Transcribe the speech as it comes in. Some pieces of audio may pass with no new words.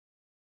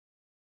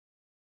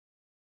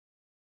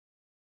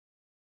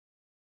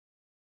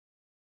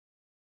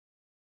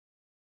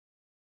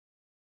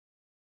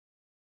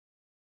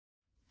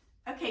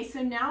Okay,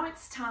 so now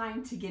it's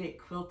time to get it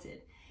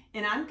quilted.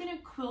 And I'm gonna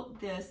quilt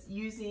this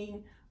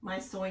using my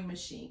sewing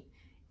machine.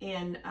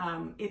 And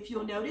if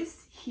you'll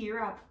notice here,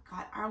 I've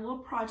got our little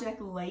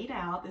project laid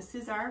out. This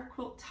is our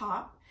quilt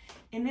top.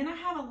 And then I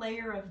have a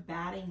layer of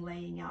batting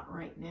laying out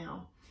right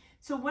now.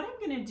 So what I'm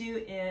gonna do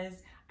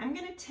is, I'm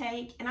gonna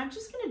take, and I'm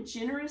just gonna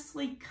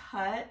generously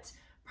cut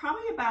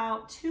probably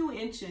about 2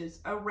 inches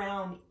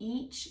around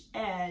each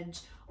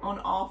edge on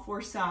all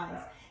 4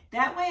 sides.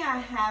 That way I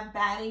have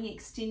batting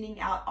extending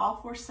out all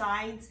 4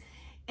 sides.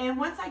 And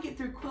once I get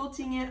through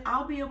quilting it,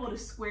 I'll be able to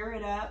square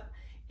it up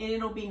and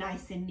it'll be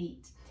nice and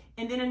neat.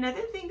 And then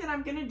another thing that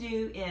I'm gonna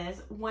do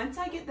is, once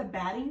I get the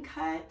batting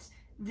cut,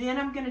 then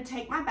I'm gonna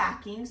take my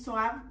backing. So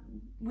I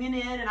went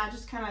in and I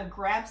just kind of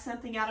grabbed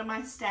something out of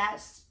my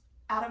stash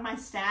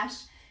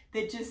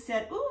that just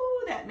said,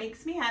 ooh, that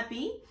makes me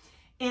happy.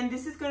 And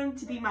this is going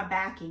to be my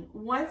backing.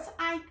 Once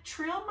I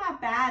trim my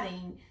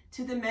batting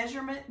to the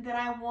measurement that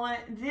I want,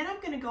 then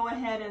I'm going to go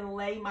ahead and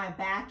lay my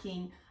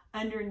backing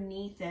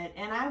underneath it.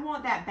 And I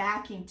want that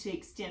backing to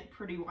extend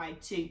pretty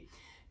wide too.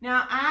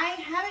 Now, I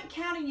haven't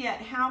counted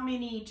yet how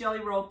many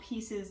jelly roll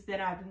pieces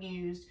that I've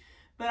used,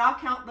 but I'll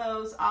count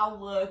those, I'll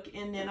look,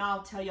 and then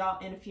I'll tell y'all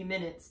in a few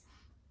minutes.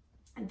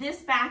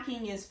 This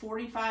backing is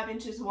 45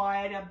 inches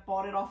wide. I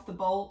bought it off the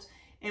bolt.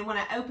 And when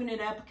I open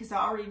it up, because I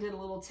already did a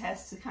little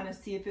test to kind of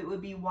see if it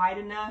would be wide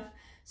enough.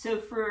 So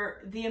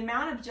for the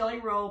amount of jelly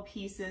roll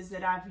pieces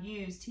that I've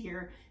used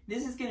here,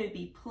 this is going to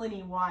be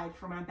plenty wide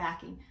for my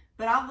backing.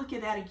 But I'll look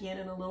at that again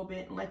in a little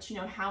bit and let you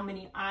know how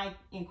many I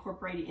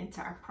incorporated into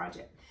our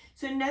project.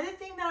 So another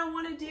thing that I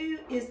want to do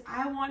is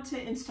I want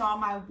to install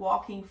my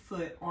walking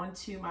foot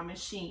onto my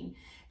machine.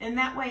 And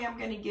that way I'm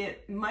going to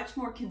get much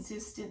more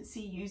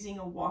consistency using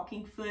a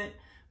walking foot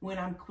when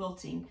I'm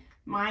quilting.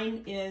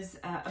 Mine is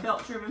a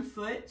belt-driven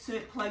foot, so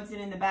it plugs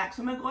in the back.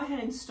 So I'm going to go ahead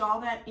and install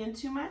that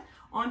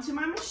onto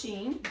my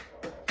machine,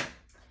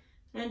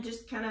 and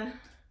just kind of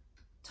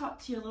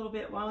talk to you a little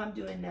bit while I'm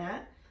doing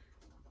that.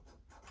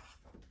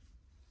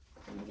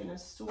 I'm going to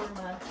store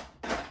my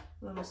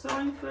little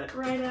sewing foot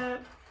right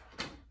up.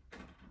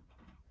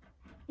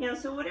 Yeah,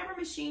 so whatever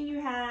machine you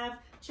have,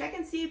 check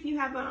and see if you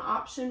have an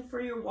option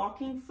for your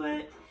walking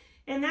foot.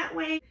 And that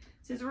way,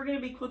 since we're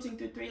going to be quilting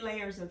through 3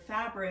 layers of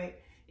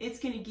fabric, it's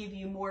going to give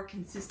you more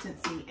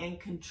consistency and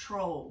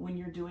control when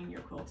you're doing your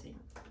quilting.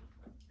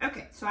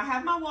 Okay, so I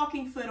have my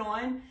walking foot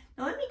on.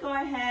 Now let me go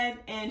ahead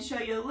and show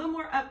you a little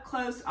more up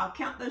close. I'll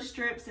count those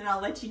strips and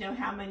I'll let you know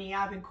how many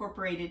I've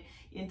incorporated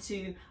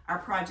into our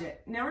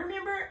project. Now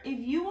remember, if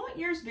you want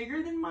yours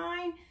bigger than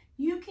mine,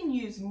 you can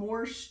use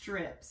more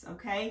strips,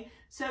 okay?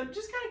 So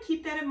just kind of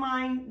keep that in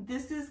mind.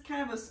 This is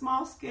kind of a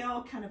small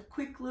scale, kind of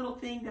quick little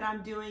thing that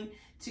I'm doing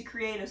to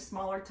create a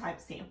smaller type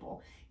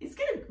sample. It's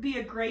gonna be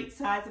a great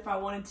size if I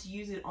wanted to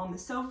use it on the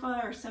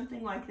sofa or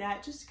something like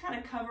that, just to kind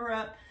of cover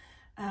up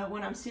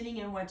when I'm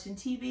sitting and watching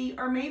TV,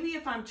 or maybe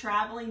if I'm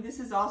traveling, this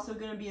is also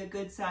gonna be a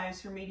good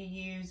size for me to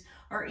use,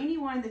 or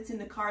anyone that's in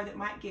the car that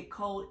might get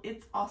cold,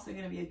 it's also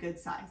gonna be a good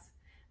size.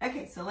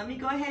 Okay, so let me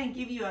go ahead and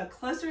give you a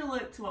closer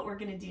look to what we're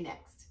gonna do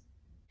next.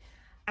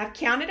 I've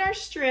counted our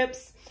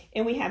strips,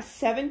 and we have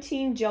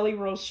 17 jelly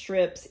roll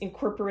strips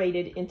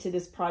incorporated into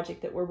this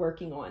project that we're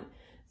working on.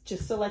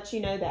 Just to let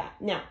you know that.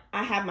 Now,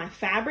 I have my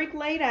fabric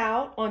laid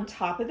out on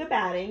top of the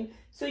batting.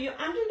 So I'm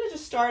gonna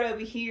just start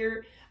over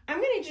here. I'm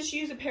gonna just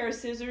use a pair of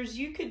scissors.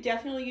 You could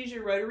definitely use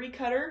your rotary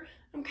cutter.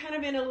 I'm kind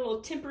of in a little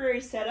temporary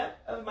setup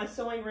of my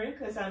sewing room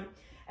because I'm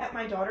at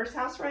my daughter's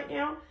house right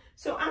now.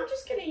 So I'm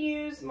just gonna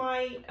use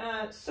my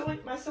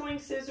sewing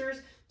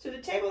scissors. So the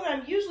table that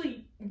I'm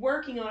usually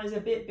working on is a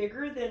bit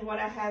bigger than what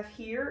I have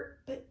here,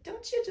 but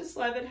don't you just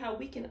love it how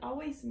we can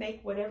always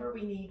make whatever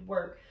we need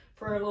work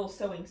for our little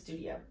sewing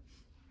studio.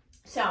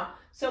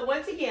 So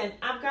once again,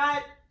 I've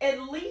got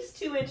at least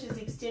 2 inches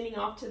extending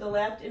off to the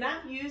left, and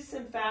I've used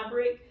some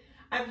fabric.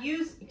 I've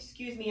used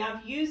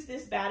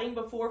this batting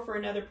before for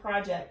another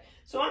project.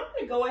 So I'm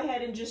gonna go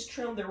ahead and just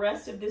trim the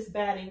rest of this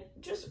batting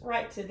just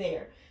right to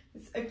there.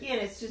 Again,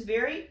 it's just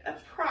very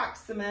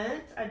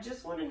approximate. I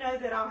just wanna know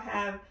that I'll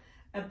have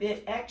a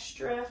bit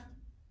extra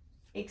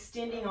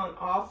extending on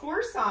all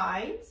 4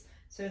 sides.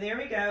 So there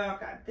we go, I've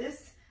got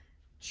this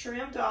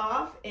trimmed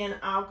off, and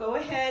I'll go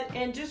ahead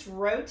and just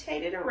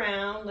rotate it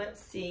around.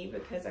 Let's see,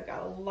 because I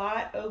got a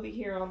lot over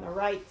here on the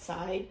right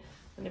side.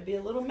 I'm gonna be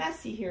a little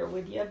messy here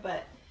with you,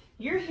 but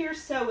you're here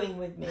sewing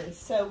with me,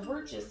 so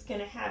we're just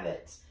gonna have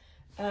it,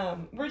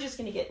 we're just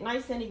gonna get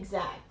nice and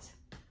exact.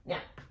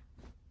 Now,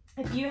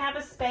 if you have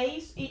a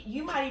space,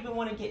 you might even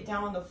wanna get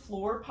down on the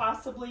floor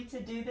possibly to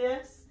do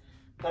this,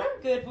 but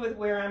I'm good with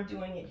where I'm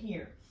doing it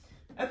here.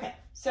 Okay,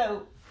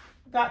 so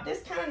got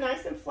this kind of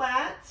nice and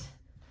flat,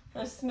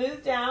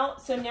 smoothed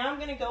out. So now I'm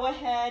gonna go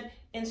ahead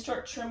and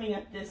start trimming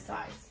up this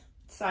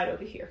side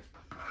over here.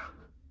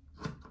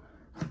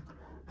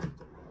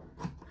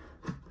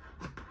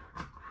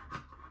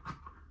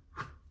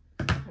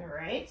 All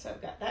right, so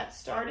I've got that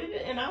started,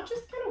 and I'll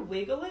just kind of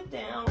wiggle it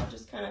down. I'll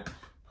just kind of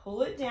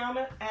pull it down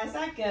as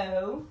I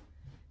go.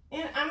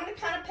 And I'm gonna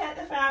kind of pat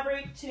the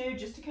fabric too,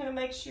 just to kind of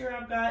make sure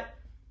I've got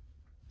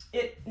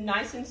it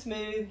nice and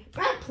smooth.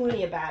 I have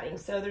plenty of batting,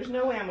 so there's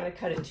no way I'm going to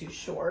cut it too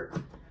short.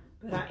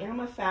 But I am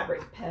a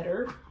fabric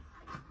petter.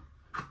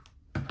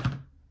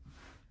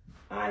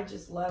 I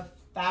just love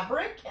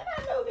fabric, and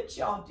I know that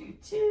y'all do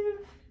too.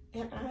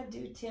 And I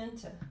do tend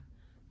to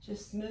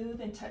just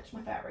smooth and touch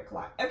my fabric a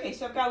lot. Okay,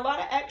 so I've got a lot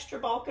of extra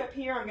bulk up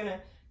here. I'm gonna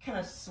kind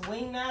of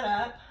swing that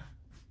up.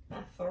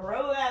 I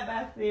throw that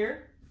back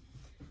there.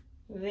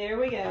 There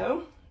we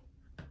go.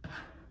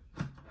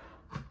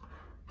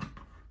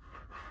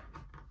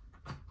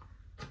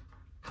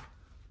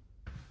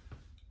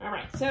 All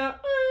right, so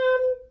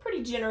I'm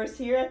pretty generous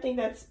here. I think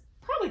that's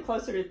probably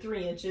closer to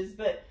 3 inches,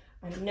 but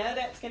I know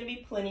that's gonna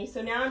be plenty.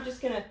 So now I'm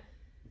just gonna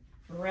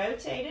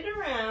rotate it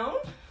around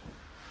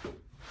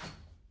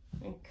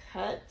and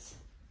cut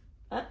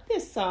up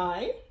this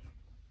side.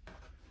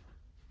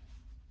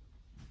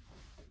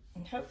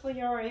 And hopefully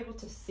y'all are able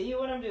to see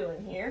what I'm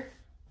doing here.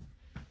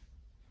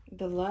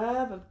 The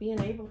love of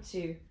being able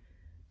to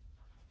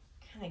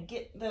kind of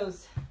get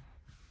those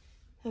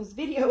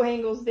video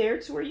angles there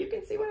to where you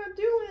can see what I'm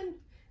doing.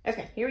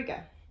 Okay, here we go.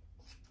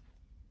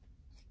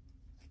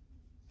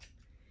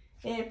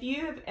 And if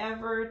you have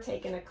ever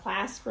taken a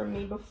class from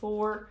me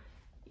before,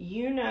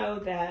 you know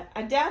that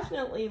I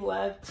definitely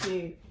love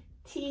to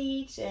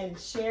teach and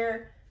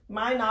share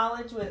my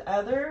knowledge with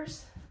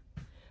others,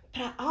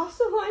 but I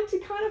also like to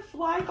kind of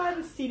fly by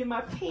the seat of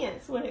my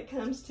pants when it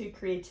comes to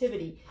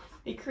creativity.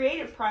 The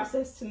creative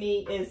process to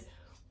me is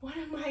one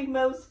of my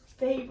most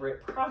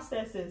favorite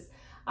processes.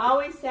 I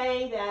always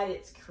say that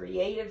it's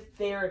creative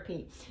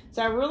therapy.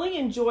 So I really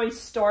enjoy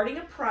starting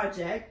a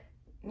project.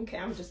 Okay,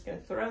 I'm just going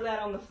to throw that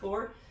on the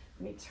floor.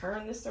 Let me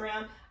turn this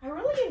around. I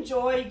really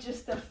enjoy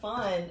just the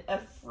fun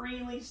of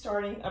freely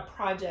starting a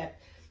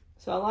project.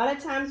 So a lot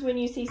of times when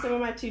you see some of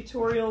my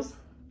tutorials,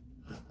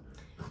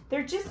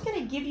 they're just going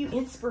to give you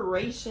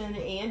inspiration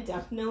and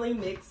definitely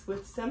mixed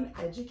with some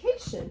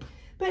education.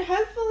 But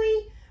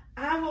hopefully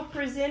I will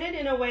present it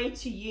in a way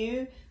to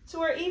you to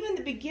where even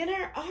the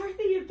beginner or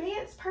the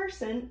advanced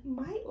person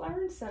might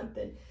learn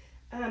something.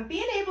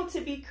 Being able to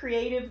be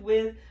creative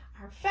with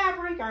our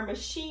fabric, our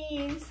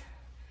machines,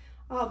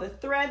 all the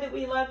thread that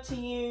we love to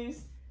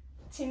use,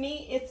 to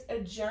me, it's a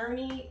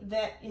journey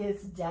that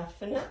is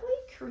definitely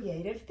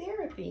creative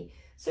therapy.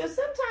 So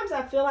sometimes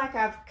I feel like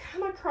I've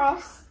come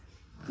across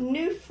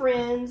new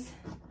friends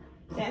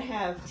that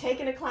have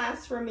taken a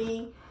class from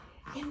me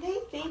and they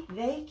think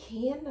they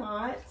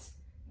cannot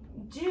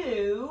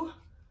do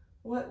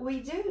what we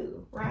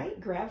do, right?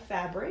 Grab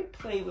fabric,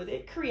 play with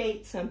it,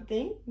 create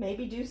something,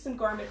 maybe do some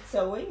garment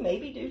sewing,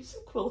 maybe do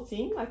some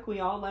quilting like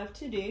we all love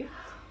to do.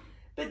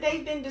 But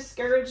they've been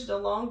discouraged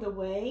along the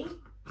way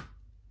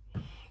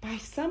by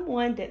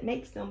someone that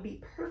makes them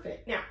be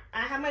perfect. Now,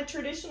 I have my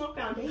traditional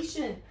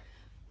foundation,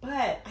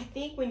 but I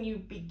think when you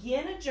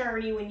begin a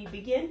journey, when you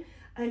begin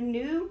a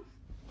new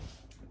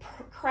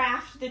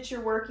craft that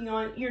you're working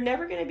on, you're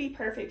never going to be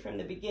perfect from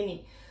the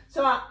beginning.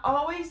 So I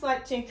always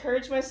like to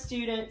encourage my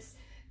students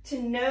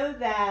to know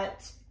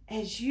that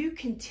as you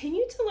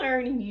continue to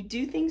learn and you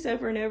do things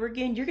over and over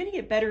again, you're going to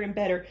get better and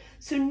better.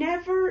 So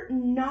never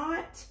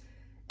not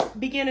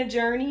begin a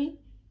journey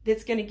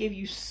that's going to give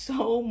you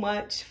so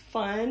much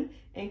fun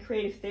and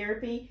creative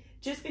therapy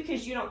just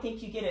because you don't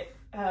think you get it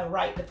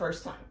right the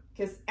first time.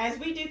 Because as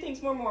we do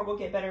things more and more, we'll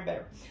get better and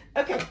better.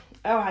 Okay.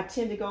 Oh, I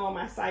tend to go on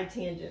my side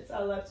tangents.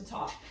 I love to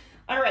talk.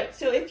 All right.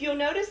 So if you'll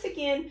notice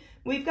again,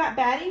 we've got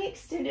batting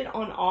extended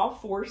on all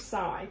 4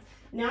 sides.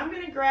 Now I'm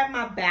going to grab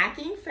my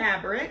backing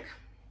fabric.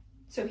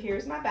 So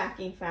here's my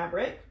backing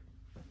fabric.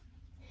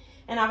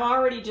 And I've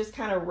already just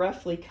kind of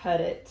roughly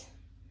cut it.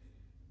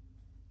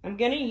 I'm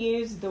going to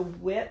use the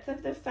width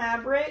of the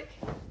fabric.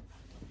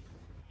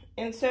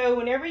 And so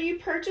whenever you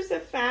purchase a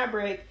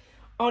fabric,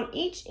 on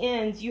each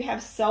end you have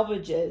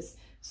selvages.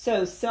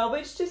 So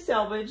selvage to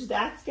selvage,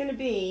 that's going to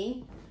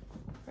be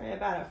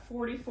about a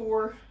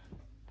 44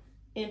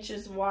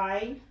 inches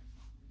wide.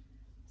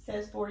 It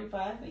says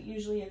 45, but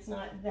usually it's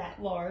not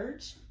that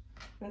large.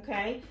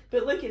 Okay,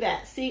 but look at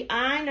that. See,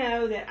 I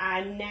know that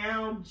I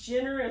now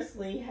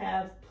generously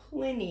have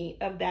plenty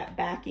of that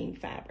backing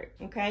fabric.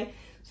 Okay,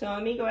 so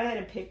let me go ahead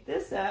and pick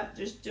this up,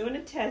 just doing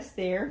a test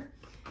there.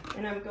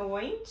 And I'm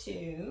going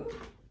to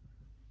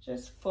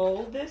just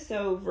fold this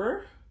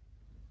over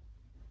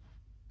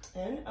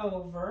and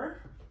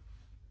over.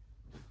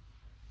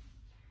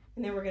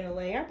 And then we're going to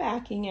lay our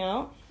backing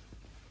out.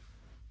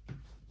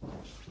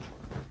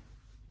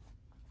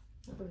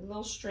 Put a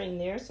little string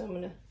there, so I'm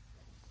going to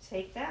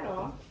take that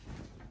off.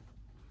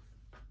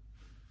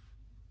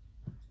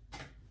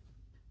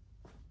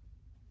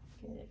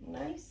 Get it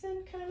nice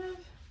and kind of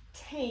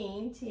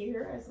tamed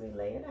here as we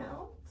lay it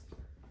out.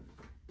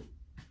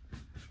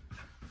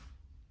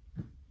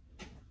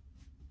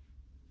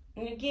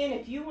 And again,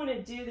 if you want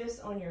to do this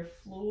on your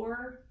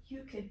floor,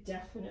 you could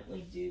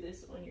definitely do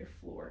this on your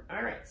floor.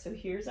 All right, so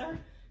here's our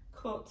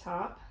quilt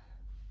top.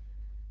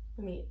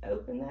 Let me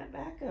open that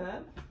back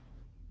up.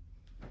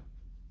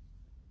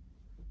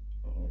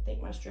 I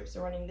think my strips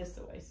are running this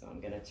way, so I'm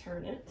going to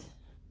turn it.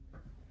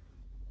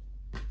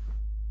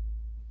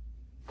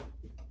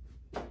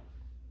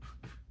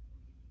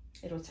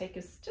 It'll take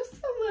us just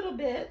a little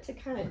bit to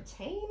kind of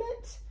tame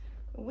it.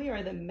 We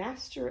are the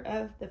master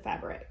of the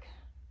fabric.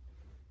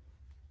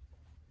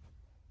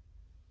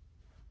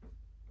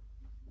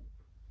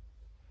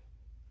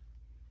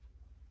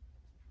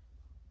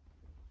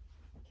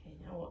 Okay,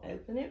 now we'll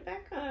open it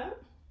back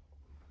up.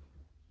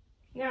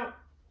 Now,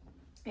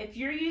 if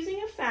you're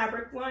using a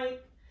fabric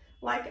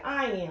like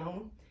I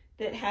am,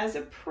 that has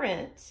a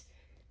print,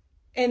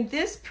 and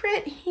this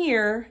print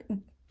here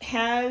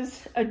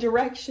has a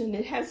direction,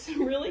 it has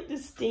some really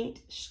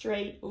distinct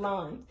straight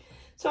lines.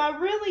 So I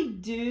really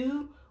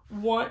do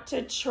want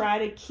to try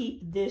to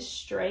keep this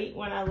straight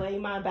when I lay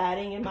my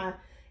batting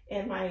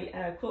and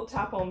my quilt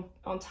top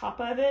on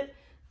top of it.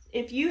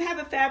 If you have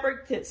a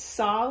fabric that's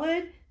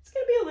solid, it's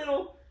going to be a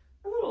little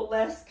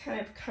less kind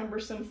of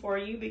cumbersome for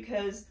you,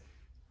 because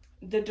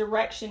the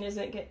direction is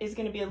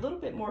going to be a little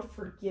bit more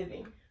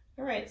forgiving.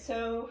 All right,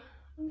 so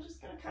I'm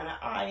just going to kind of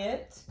eye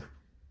it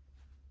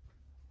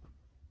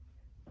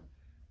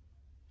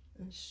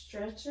and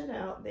stretch it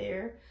out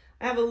there.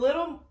 I have a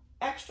little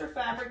extra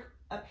fabric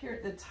up here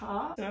at the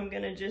top, so I'm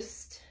going to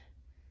just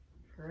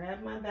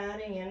grab my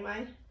batting and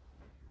my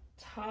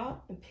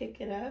top and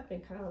pick it up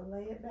and kind of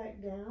lay it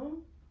back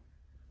down.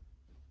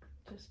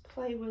 Just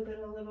play with it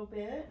a little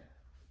bit.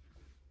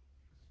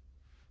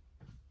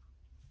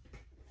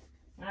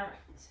 All right.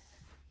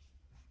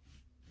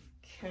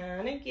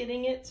 Kind of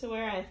getting it to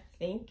where I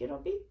think it'll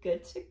be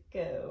good to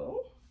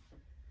go.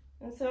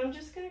 And so I'm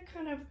just going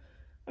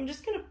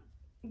to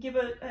give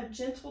a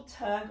gentle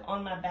tug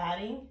on my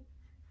batting,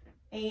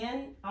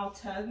 and I'll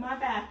tug my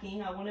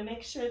backing. I want to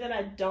make sure that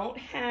I don't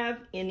have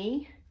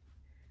any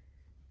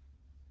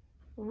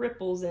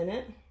ripples in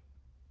it.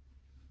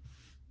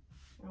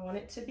 I want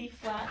it to be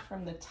flat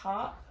from the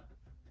top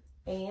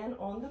and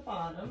on the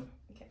bottom.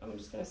 Okay, I'm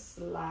just going to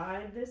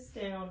slide this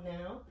down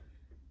now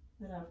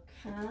that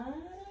I've kind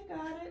of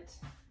got it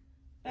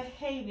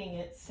behaving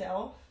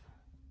itself.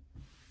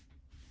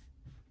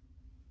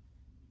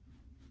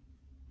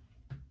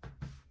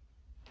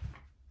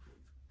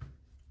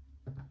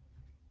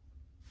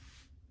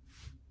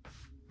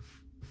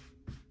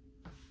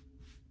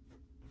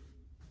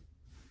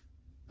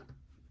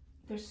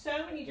 There's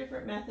so many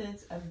different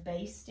methods of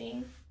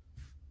basting.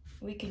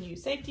 We can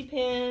use safety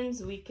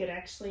pins. We could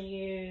actually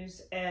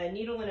use a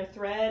needle and a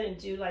thread and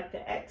do like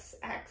the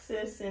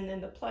x-axis and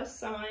then the plus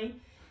sign,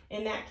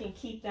 and that can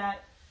keep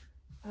that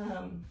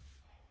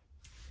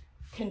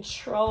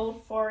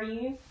controlled for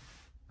you.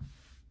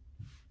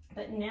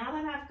 But now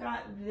that I've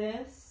got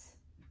this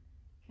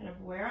kind of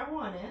where I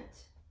want it,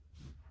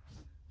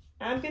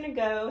 I'm going to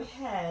go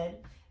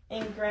ahead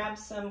and grab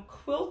some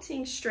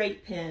quilting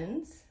straight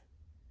pins.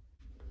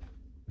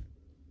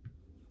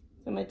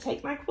 So I'm going to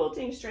take my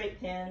quilting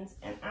straight pins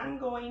and I'm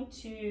going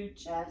to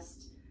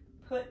just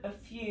put a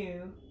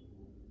few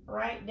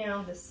right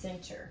down the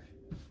center.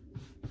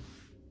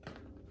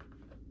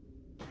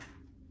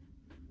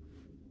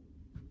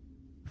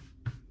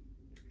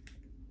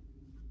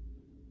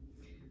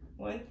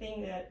 One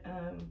thing that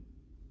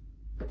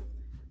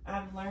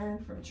I've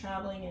learned from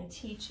traveling and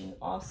teaching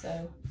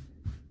also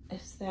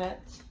is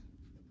that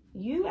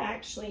you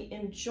actually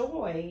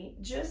enjoy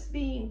just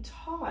being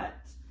taught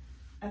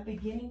a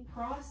beginning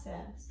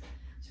process,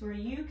 so where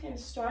you can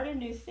start a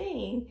new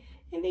thing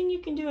and then you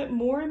can do it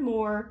more and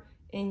more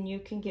and you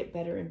can get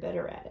better and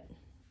better at it.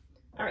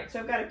 All right, so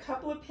I've got a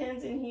couple of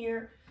pins in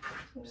here.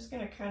 I'm just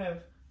going to kind of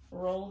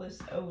roll this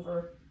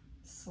over,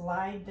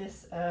 slide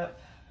this up.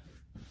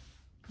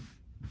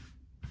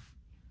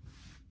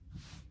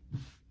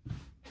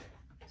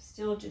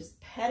 Still just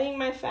petting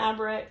my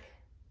fabric.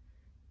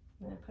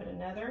 I'm going to put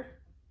another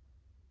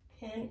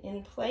pin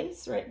in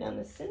place right down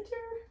the center.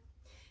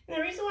 And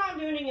the reason why I'm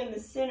doing it in the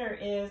center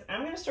is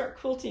I'm going to start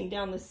quilting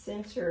down the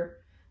center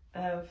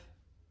of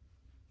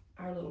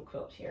our little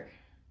quilt here.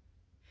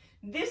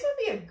 This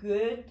would be a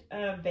good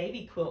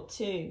baby quilt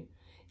too.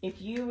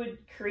 If you would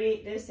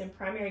create this in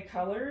primary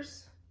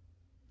colors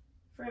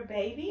for a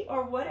baby,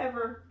 or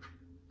whatever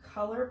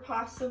color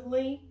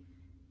possibly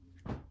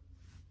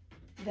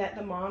that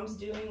the mom's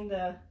doing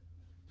the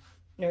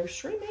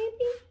nursery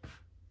maybe.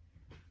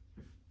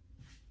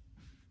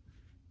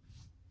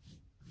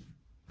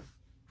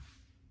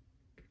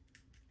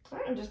 All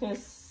right, I'm just going to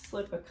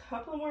slip a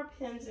couple more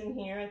pins in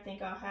here. I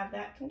think I'll have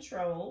that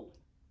controlled.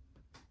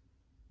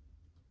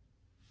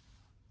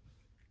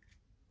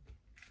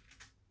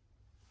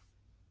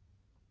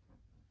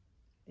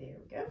 There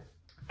we go.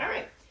 All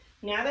right,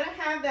 now that I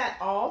have that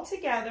all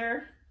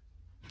together,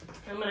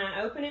 I'm going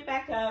to open it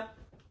back up,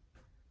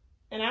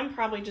 and I'm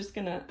probably just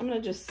going to, I'm going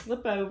to just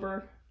slip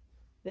over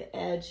the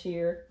edge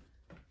here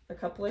a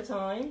couple of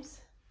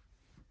times,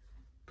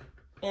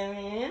 and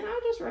then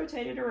I'll just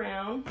rotate it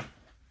around.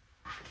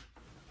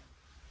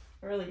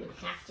 I really didn't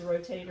have to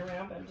rotate it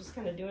around, but I'm just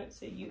kind of doing it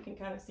so you can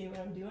kind of see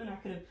what I'm doing. I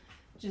could have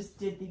just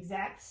did the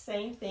exact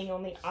same thing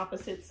on the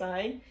opposite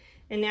side.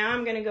 And now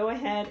I'm going to go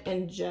ahead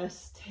and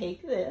just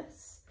take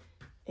this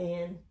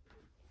and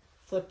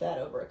flip that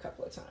over a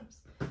couple of times.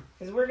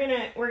 Because we're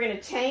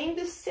gonna tame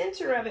the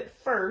center of it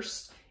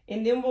first,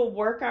 and then we'll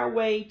work our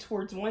way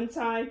towards one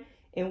side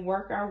and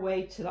work our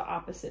way to the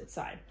opposite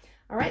side.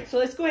 All right, so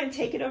let's go ahead and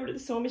take it over to the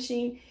sewing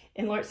machine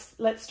and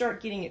let's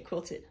start getting it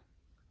quilted.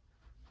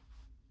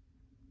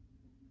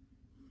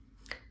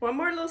 One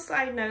more little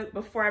side note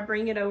before I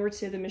bring it over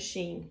to the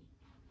machine.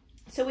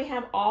 So we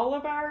have all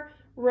of our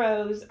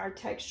rows, our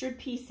textured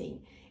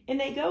piecing, and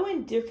they go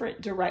in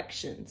different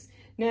directions.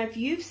 Now, if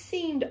you've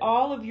seamed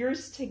all of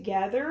yours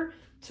together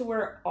to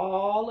where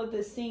all of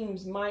the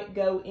seams might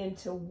go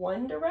into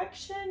one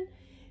direction,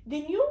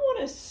 then you'll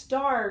want to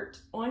start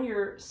on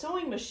your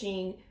sewing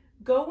machine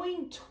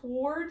going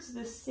towards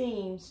the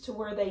seams to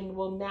where they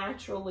will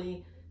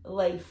naturally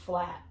lay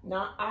flat.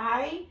 Now,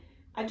 I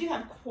do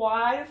have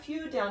quite a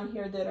few down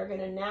here that are going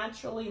to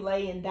naturally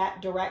lay in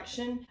that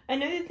direction.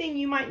 Another thing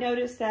you might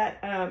notice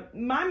that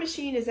my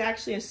machine is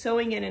actually a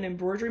sewing and an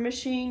embroidery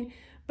machine,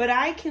 but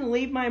I can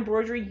leave my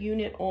embroidery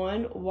unit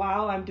on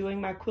while I'm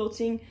doing my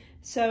quilting.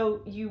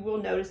 So you will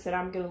notice that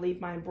I'm going to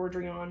leave my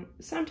embroidery on.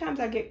 Sometimes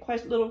I get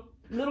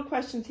little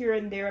questions here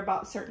and there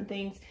about certain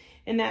things,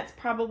 and that's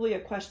probably a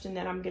question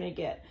that I'm going to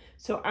get.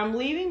 So I'm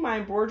leaving my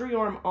embroidery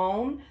arm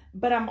on,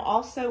 but I'm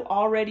also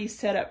already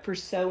set up for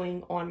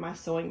sewing on my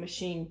sewing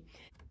machine.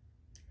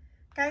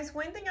 Guys,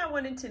 one thing I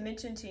wanted to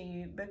mention to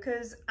you,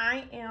 because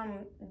I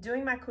am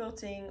doing my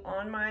quilting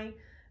on my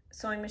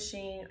sewing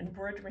machine,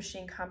 embroidery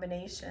machine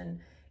combination,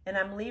 and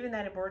I'm leaving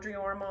that embroidery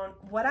arm on,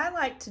 what I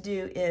like to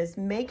do is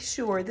make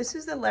sure, this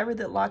is the lever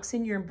that locks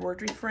in your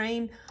embroidery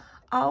frame,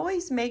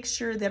 always make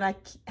sure that I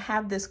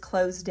have this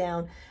closed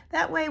down.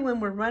 That way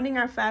when we're running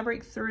our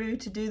fabric through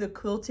to do the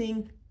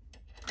quilting,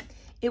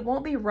 it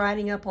won't be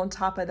riding up on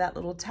top of that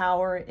little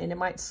tower and it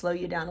might slow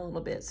you down a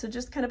little bit. So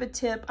just kind of a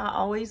tip, I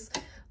always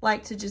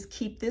like to just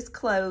keep this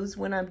closed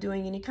when I'm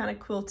doing any kind of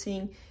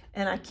quilting,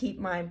 and I keep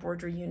my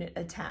embroidery unit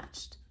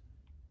attached.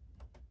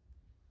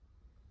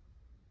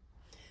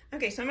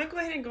 Okay, so I'm gonna go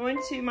ahead and go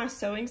into my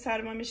sewing side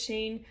of my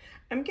machine.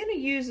 I'm gonna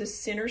use a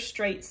center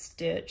straight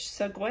stitch.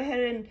 So go ahead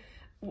and,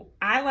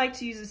 I like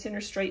to use a center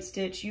straight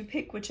stitch. You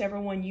pick whichever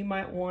one you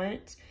might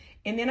want.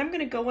 And then I'm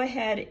gonna go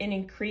ahead and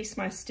increase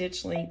my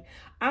stitch length.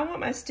 I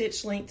want my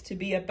stitch length to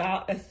be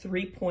about a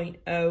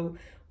 3.0.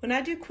 When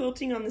I do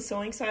quilting on the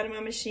sewing side of my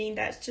machine,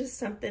 that's just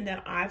something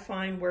that I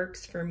find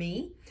works for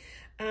me.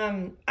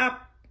 I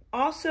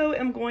also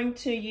am going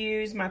to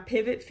use my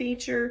pivot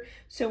feature.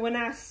 So when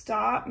I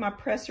stop, my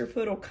presser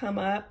foot will come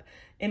up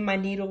and my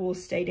needle will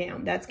stay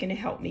down. That's gonna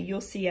help me.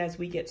 You'll see as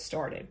we get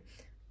started.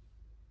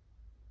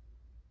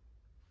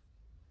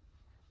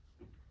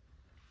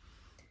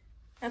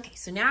 Okay,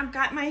 so now I've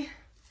got my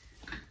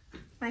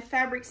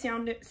fabric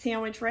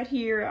sandwich right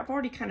here. I've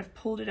already kind of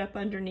pulled it up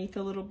underneath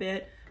a little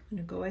bit. I'm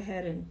gonna go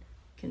ahead and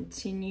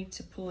continue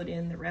to pull it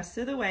in the rest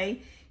of the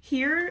way.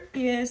 Here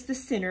is the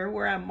center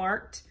where I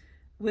marked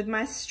with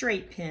my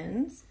straight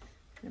pins.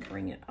 I'm gonna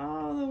bring it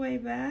all the way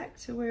back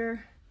to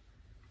where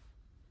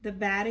the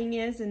batting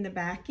is in the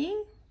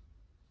backing.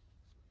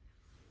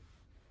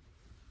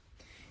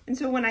 And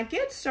so when I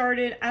get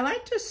started, I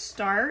like to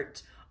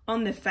start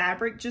on the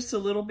fabric just a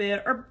little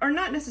bit, or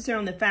not necessarily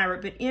on the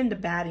fabric, but in the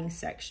batting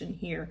section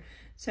here.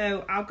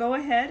 So I'll go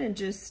ahead and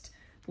just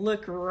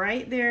look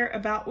right there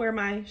about where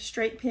my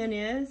straight pin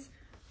is.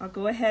 I'll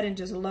go ahead and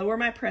just lower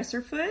my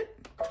presser foot.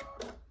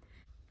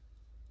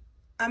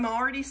 I'm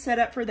already set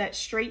up for that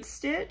straight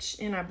stitch,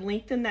 and I've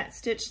lengthened that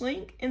stitch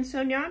length. And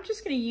so now I'm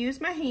just going to use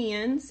my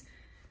hands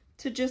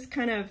to just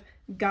kind of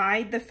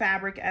guide the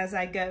fabric as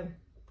I go.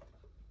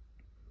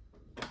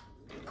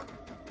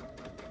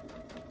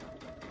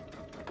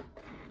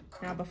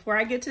 Now before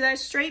I get to that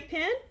straight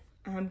pin,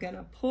 I'm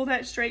gonna pull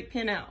that straight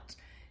pin out.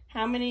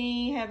 How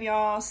many have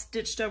y'all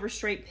stitched over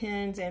straight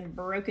pins and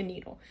broke a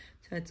needle?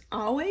 So it's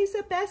always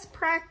a best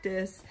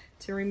practice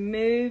to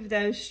remove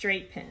those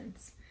straight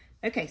pins.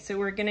 Okay, so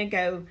we're gonna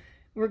go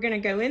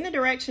in the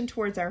direction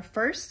towards our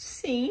first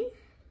seam.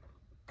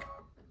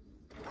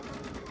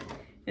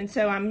 And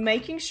so I'm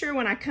making sure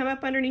when I come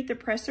up underneath the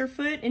presser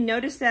foot, and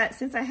notice that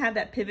since I have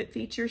that pivot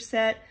feature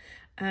set,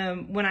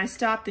 when I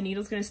stop, the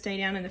needle's going to stay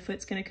down and the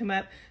foot's going to come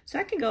up. So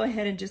I can go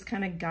ahead and just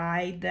kind of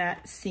guide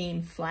that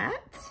seam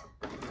flat.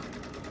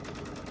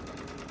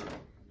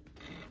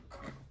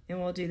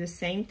 And we'll do the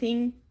same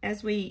thing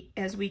as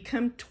we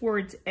come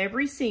towards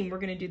every seam. We're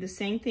going to do the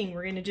same thing.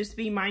 We're going to just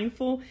be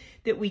mindful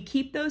that we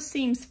keep those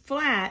seams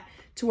flat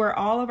to where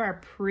all of our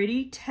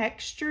pretty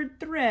textured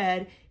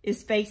thread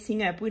is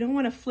facing up. We don't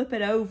want to flip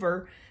it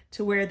over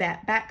to where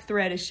that back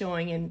thread is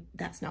showing, and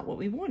that's not what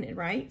we wanted,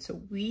 right?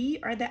 So we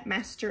are that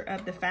master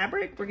of the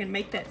fabric. We're gonna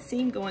make that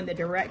seam go in the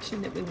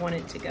direction that we want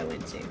it to go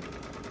into.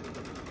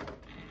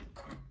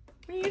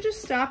 And you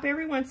just stop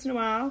every once in a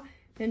while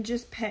and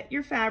just pet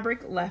your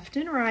fabric left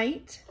and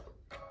right.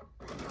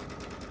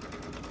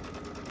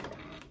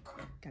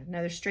 Got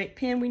another straight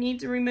pin we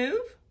need to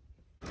remove.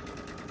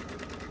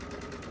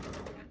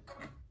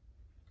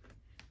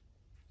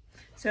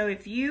 So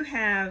if you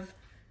have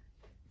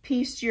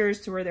pieced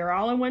yours to where they're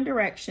all in one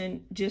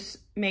direction, just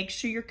make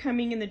sure you're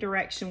coming in the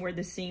direction where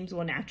the seams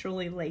will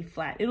naturally lay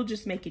flat. It'll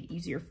just make it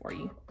easier for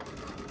you.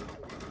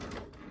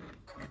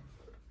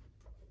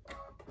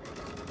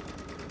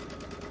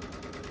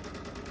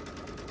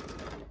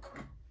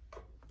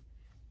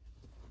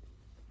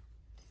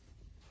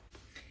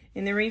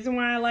 And the reason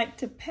why I like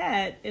to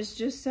pet is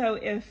just so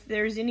if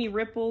there's any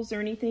ripples or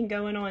anything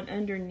going on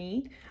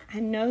underneath, I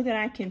know that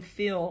I can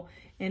feel,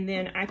 and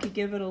then I could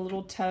give it a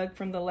little tug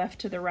from the left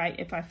to the right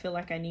if I feel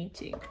like I need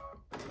to.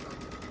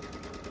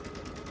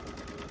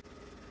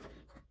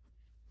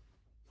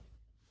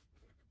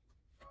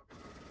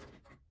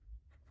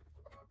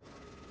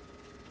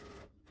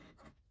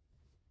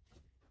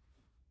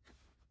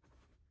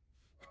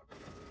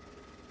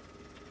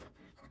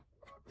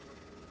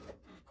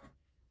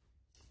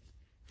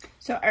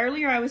 So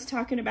earlier I was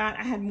talking about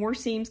I had more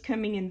seams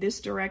coming in this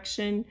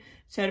direction.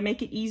 So to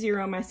make it easier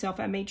on myself,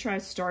 I made sure I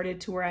started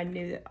to where I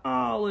knew that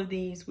all of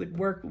these would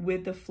work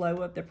with the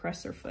flow of the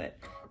presser foot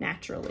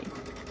naturally.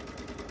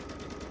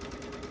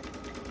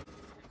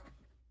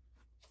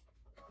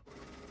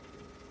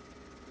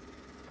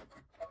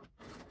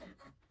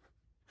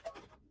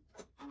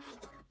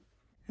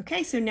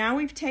 Okay, so now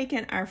we've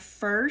taken our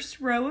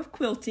first row of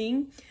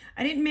quilting.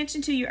 I didn't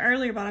mention to you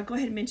earlier, but I'll go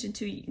ahead and mention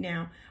to you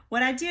now.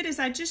 What I did is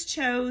I just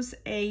chose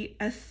a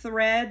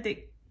thread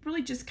that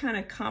really just kind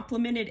of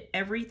complemented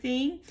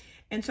everything.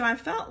 And so I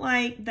felt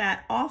like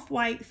that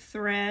off-white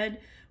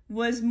thread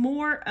was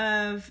more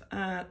of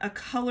a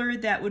color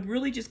that would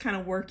really just kind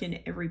of work in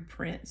every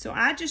print. So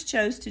I just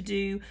chose to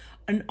do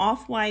an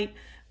off-white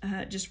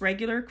just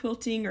regular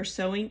quilting or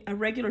sewing, a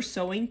regular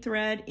sewing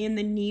thread in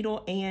the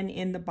needle and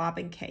in the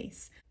bobbin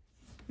case.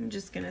 I'm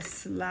just gonna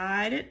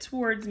slide it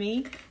towards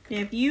me. Now,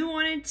 if you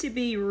wanted to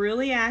be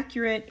really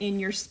accurate in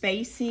your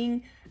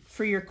spacing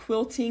for your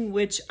quilting,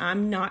 which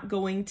I'm not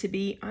going to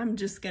be, I'm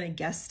just gonna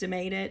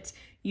guesstimate it,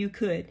 you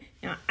could.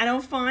 Now, I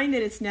don't find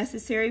that it's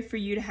necessary for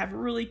you to have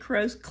really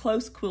close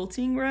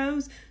quilting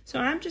rows, so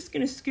I'm just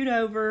gonna scoot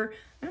over.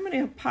 I'm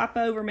gonna pop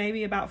over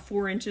maybe about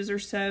 4 inches or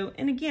so.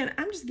 And again,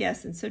 I'm just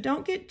guessing, so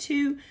don't get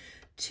too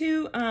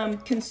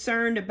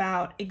concerned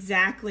about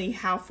exactly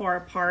how far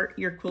apart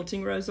your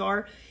quilting rows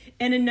are.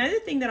 And another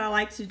thing that I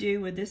like to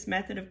do with this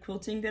method of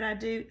quilting that I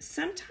do,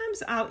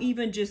 sometimes I'll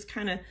even just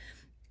kind of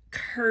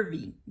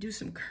do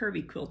some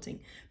curvy quilting.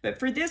 But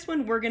for this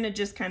one, we're gonna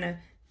just kind of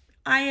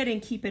eye it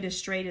and keep it as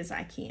straight as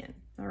I can,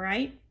 all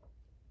right?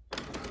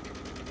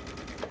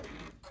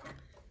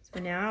 So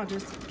now I'll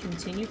just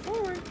continue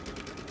forward.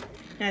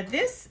 Now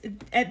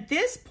at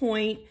this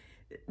point,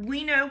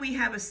 we know we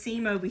have a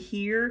seam over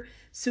here,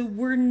 so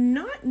we're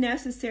not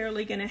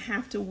necessarily gonna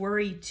have to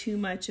worry too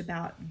much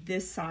about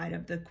this side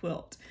of the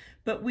quilt,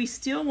 but we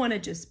still wanna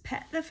just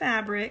pet the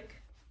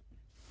fabric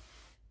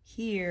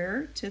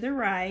here to the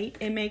right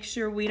and make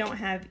sure we don't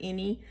have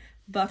any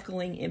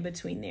buckling in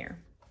between there.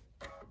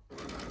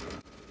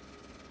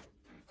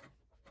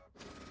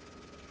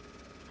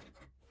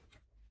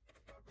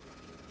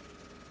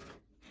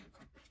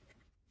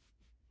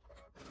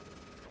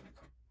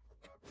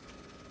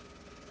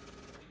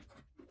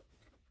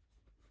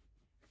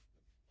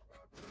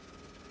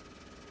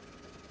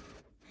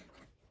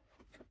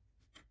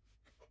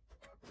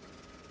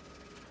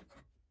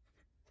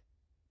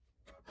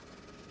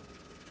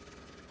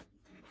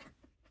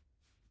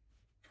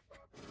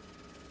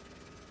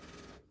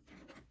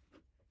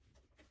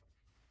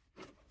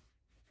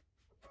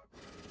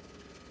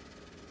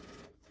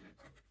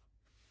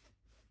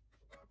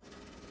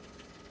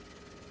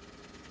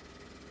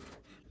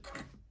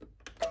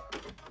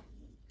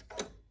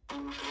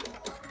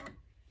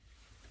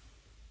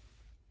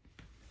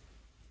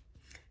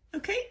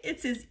 Okay,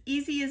 it's as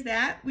easy as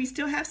that. We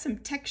still have some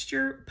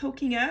texture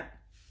poking up.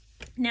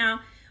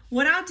 Now,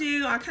 what I'll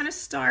do, I'll kind of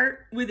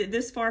start with it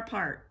this far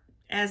apart.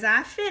 As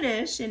I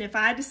finish, and if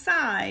I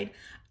decide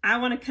I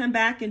want to come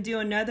back and do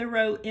another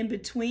row in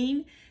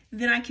between,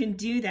 then I can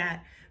do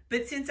that.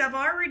 But since I've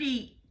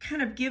already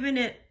kind of given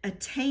it a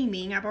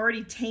taming, I've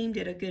already tamed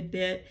it a good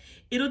bit,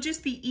 it'll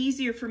just be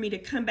easier for me to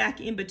come back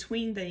in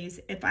between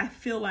these if I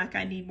feel like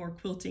I need more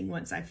quilting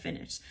once I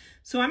finish.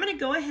 So I'm gonna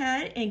go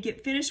ahead and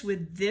get finished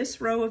with this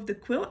row of the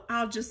quilt.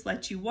 I'll just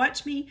let you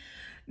watch me.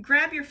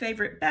 Grab your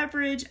favorite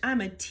beverage.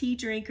 I'm a tea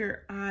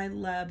drinker. I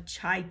love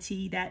chai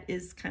tea. That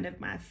is kind of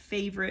my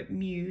favorite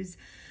muse.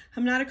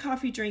 I'm not a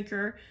coffee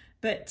drinker,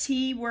 but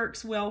tea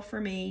works well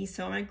for me.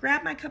 So I'm gonna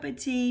grab my cup of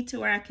tea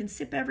to where I can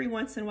sip every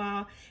once in a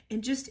while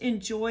and just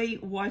enjoy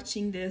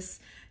watching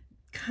this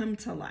come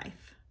to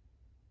life.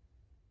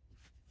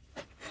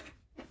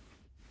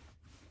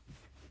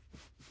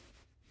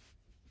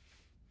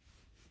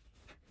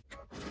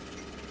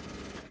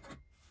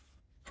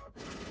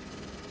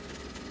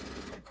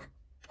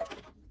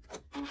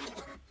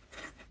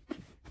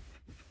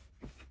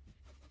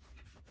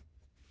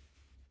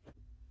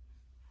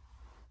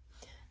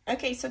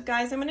 Okay, so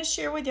guys, I'm going to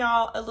share with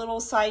y'all a little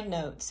side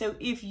note. So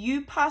if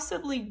you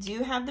possibly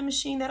do have the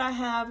machine that I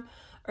have,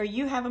 or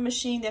you have a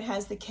machine that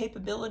has the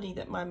capability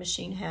that my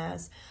machine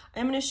has,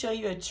 I'm going to show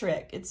you a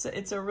trick.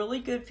 It's a really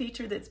good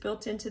feature that's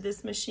built into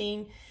this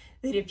machine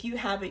that if you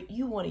have it,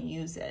 you want to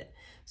use it.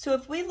 So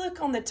if we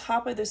look on the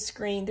top of the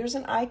screen, there's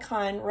an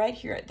icon right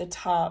here at the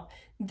top.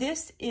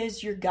 This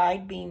is your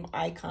guide beam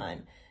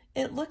icon.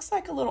 It looks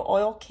like a little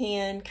oil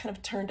can kind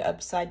of turned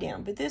upside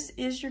down, but this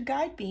is your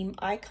guide beam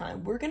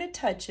icon. We're going to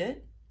touch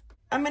it.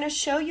 I'm going to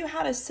show you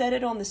how to set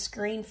it on the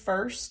screen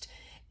first,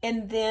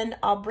 and then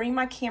I'll bring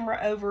my camera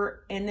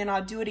over and then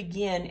I'll do it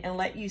again and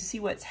let you see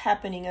what's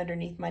happening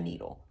underneath my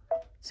needle.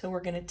 So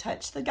we're going to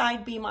touch the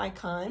guide beam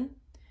icon.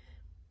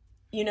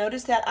 You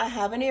notice that I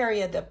have an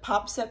area that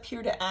pops up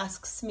here to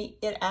asks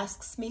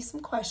me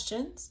some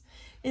questions.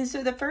 And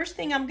so the first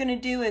thing I'm going to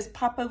do is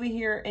pop over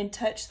here and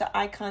touch the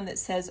icon that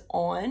says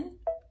on.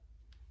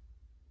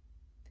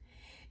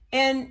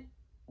 And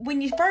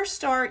when you first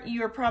start,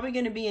 you're probably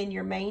going to be in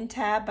your main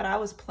tab, but I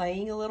was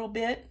playing a little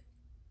bit.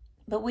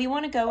 But we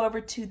want to go over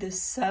to the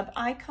sub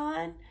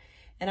icon,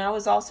 and I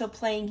was also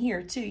playing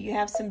here too. You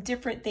have some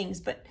different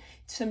things, but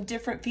some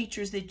different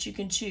features that you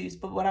can choose.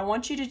 But what I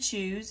want you to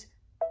choose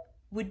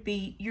would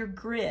be your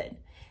grid.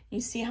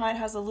 You see how it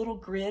has a little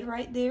grid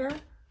right there?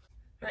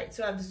 Right,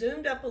 so I've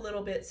zoomed up a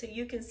little bit so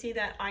you can see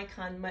that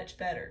icon much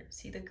better.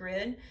 See the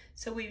grid?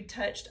 So we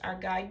touched our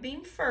guide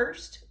beam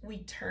first, we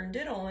turned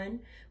it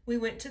on, we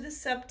went to the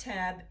sub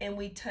tab, and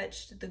we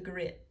touched the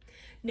grid.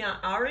 Now,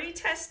 I already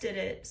tested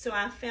it, so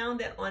I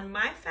found that on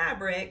my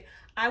fabric,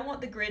 I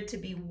want the grid to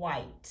be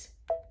white.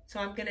 So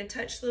I'm gonna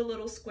touch the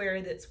little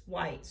square that's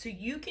white. So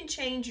you can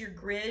change your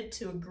grid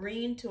to a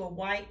green, to a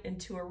white, and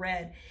to a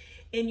red.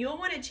 And you'll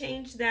wanna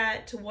change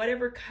that to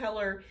whatever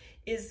color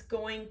is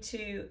going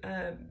to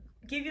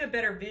give you a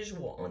better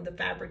visual on the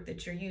fabric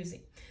that you're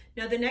using.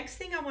 Now, the next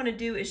thing I wanna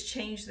do is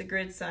change the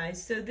grid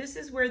size. So this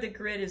is where the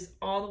grid is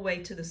all the way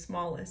to the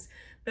smallest.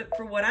 But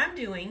for what I'm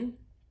doing,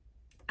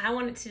 I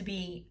want it to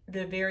be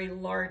the very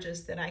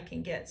largest that I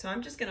can get. So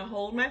I'm just gonna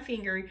hold my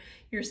finger.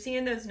 You're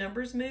seeing those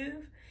numbers move,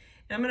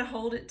 and I'm gonna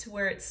hold it to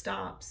where it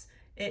stops.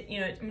 I'm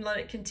gonna let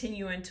it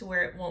continue into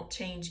where it won't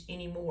change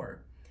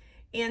anymore.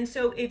 And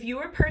so if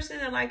you're a person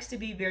that likes to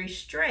be very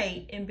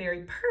straight and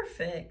very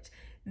perfect,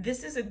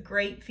 this is a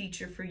great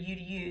feature for you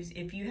to use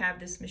if you have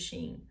this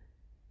machine,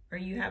 or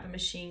you have a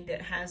machine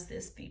that has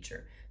this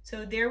feature.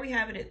 So there we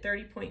have it at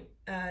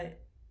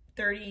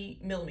 30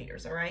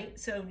 millimeters, all right?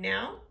 So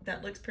now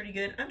that looks pretty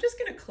good. I'm just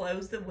gonna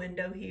close the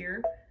window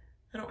here.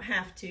 I don't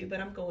have to, but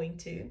I'm going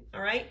to,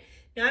 all right?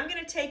 Now I'm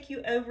gonna take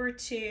you over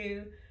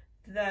to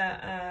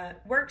the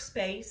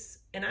workspace,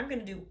 and I'm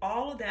gonna do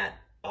all of that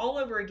all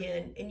over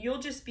again, and you'll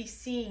just be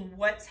seeing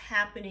what's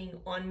happening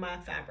on my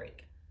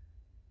fabric.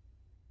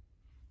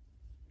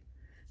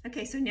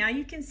 Okay, so now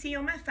you can see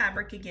on my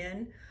fabric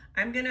again.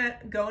 I'm gonna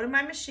go to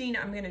my machine.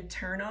 I'm gonna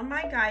turn on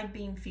my guide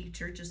beam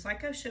feature, just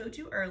like I showed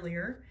you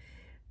earlier.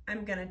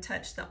 I'm gonna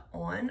touch the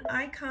on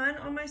icon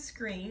on my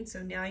screen.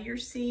 So now you're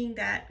seeing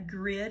that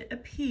grid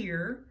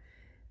appear.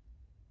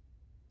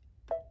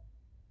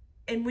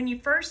 And when you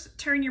first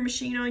turn your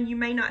machine on, you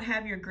may not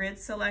have your grid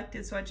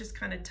selected. So I just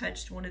kind of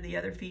touched one of the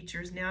other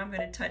features. Now I'm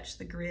gonna touch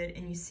the grid,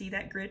 and you see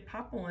that grid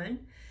pop on.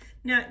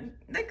 Now,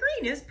 that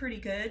green is pretty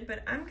good,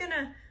 but I'm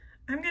gonna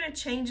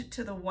change it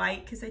to the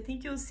white because I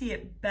think you'll see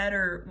it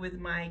better with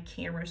my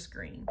camera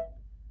screen.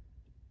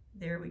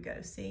 There we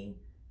go, see?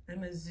 I'm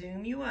gonna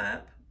zoom you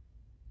up.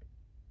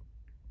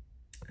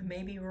 I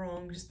may be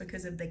wrong just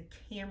because of the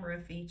camera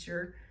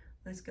feature.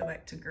 Let's go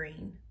back to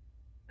green.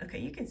 Okay,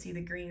 you can see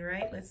the green,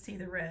 right? Let's see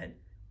the red.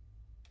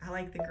 I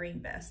like the green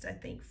best, I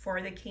think,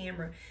 for the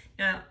camera.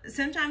 Now,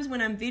 sometimes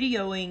when I'm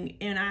videoing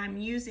and I'm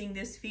using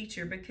this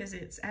feature because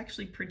it's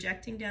actually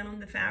projecting down on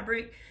the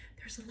fabric,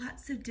 there's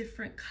lots of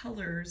different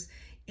colors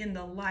in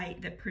the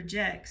light that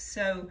projects.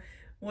 So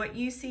what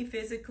you see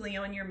physically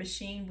on your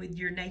machine with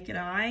your naked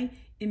eye,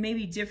 it may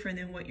be different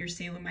than what you're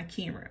seeing with my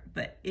camera,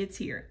 but it's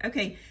here.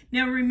 Okay,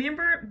 now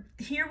remember,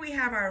 here we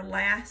have our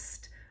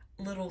last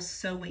little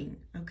sewing,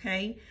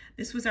 okay?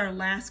 This was our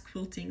last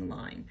quilting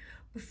line.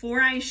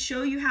 Before I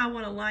show you how I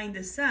want to line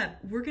this up,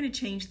 we're going to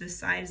change the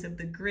size of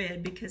the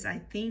grid because I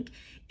think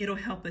it'll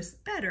help us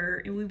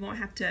better, and we won't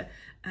have to,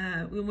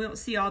 we won't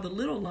see all the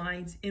little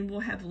lines, and we'll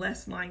have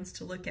less lines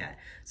to look at.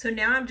 So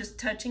now I'm just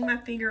touching my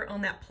finger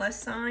on that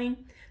plus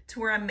sign to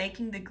where I'm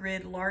making the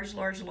grid large,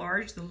 large,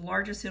 large, the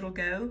largest it'll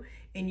go,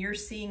 and you're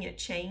seeing it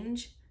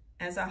change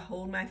as I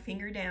hold my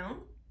finger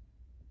down.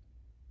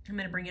 I'm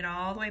going to bring it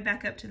all the way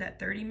back up to that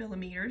 30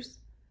 millimeters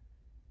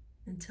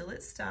until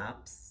it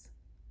stops.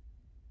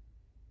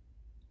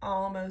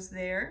 Almost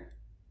there.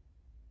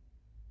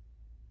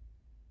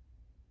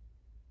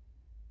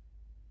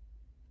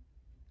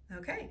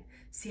 Okay,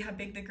 see how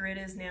big the grid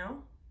is now?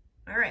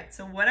 All right,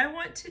 so what I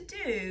want to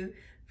do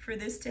for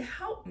this to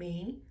help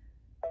me,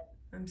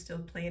 I'm still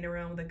playing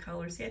around with the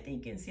colors. See, I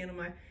think you can see it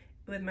on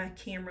with my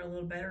camera a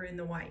little better in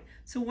the white.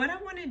 So what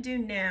I want to do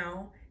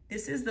now,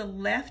 this is the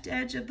left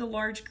edge of the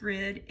large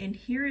grid, and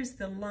here is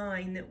the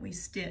line that we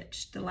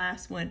stitched, the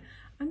last one.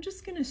 I'm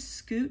just going to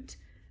scoot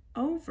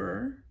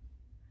over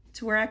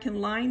to where I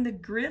can line the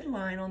grid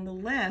line on the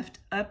left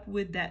up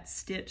with that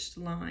stitched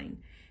line.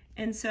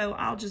 And so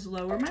I'll just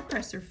lower my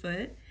presser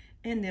foot,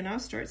 and then I'll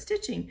start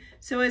stitching.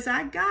 So as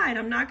I guide,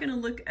 I'm not gonna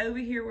look over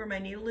here where my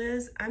needle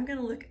is. I'm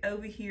gonna look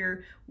over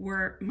here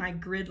where my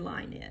grid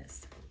line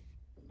is.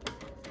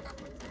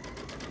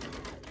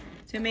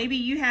 So maybe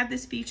you have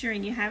this feature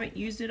and you haven't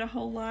used it a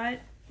whole lot.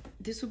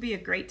 This will be a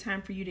great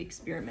time for you to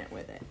experiment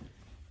with it.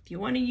 If you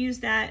want to use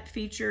that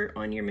feature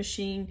on your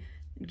machine,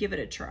 give it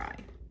a try.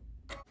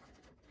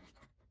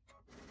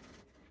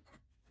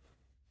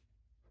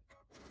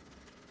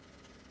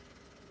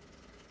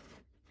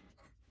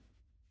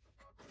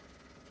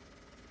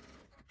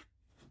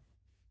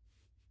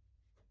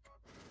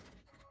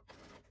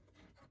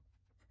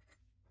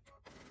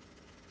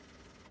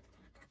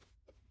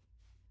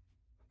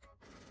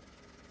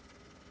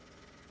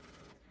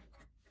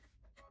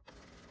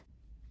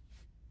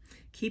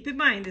 Keep in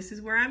mind, this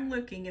is where I'm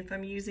looking if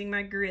I'm using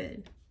my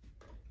grid.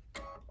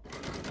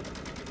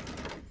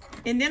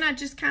 And then I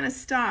just kind of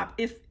stop.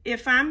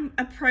 If I'm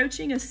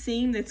approaching a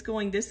seam that's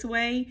going this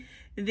way,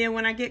 then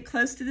when I get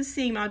close to the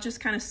seam, I'll just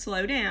kind of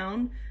slow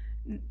down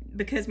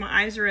because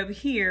my eyes are over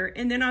here,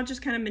 and then I'll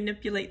just kind of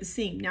manipulate the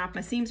seam. Now, if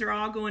my seams are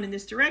all going in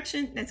this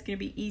direction, that's going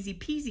to be easy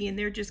peasy, and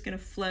they're just going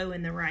to flow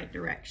in the right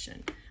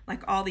direction,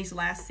 like all these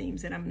last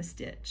seams that I'm going to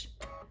stitch.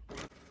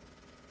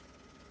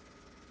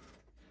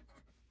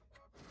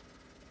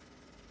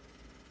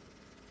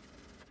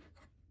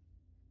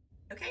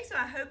 Okay, so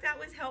I hope that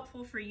was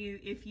helpful for you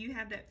if you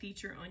have that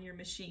feature on your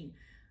machine.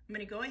 I'm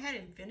going to go ahead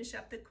and finish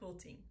up the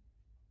quilting.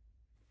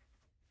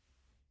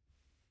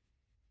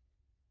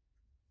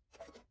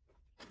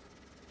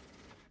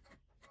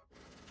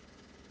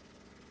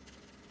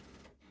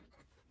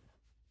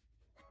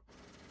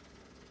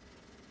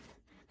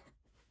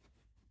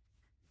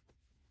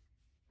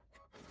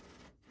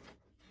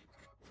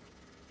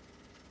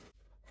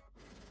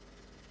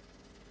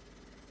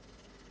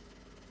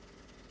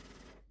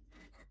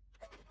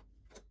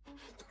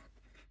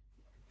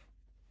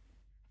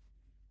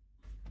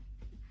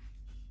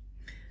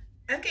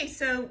 Okay,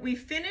 so we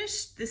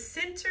finished the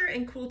center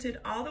and quilted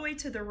all the way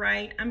to the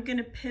right. I'm going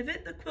to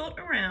pivot the quilt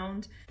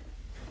around.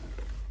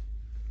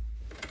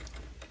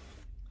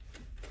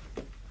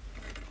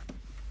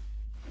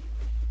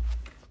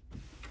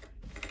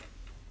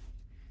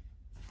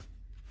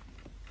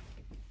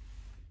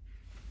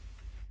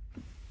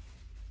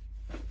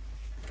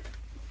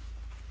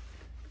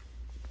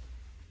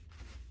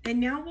 And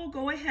now we'll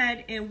go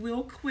ahead and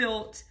we'll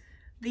quilt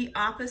the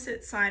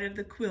opposite side of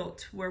the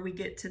quilt where we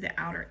get to the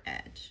outer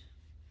edge.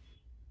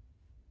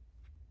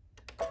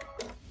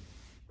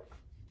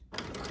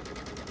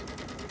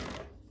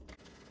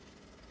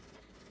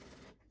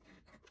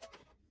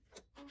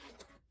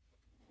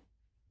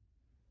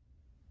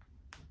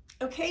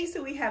 Okay,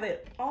 so we have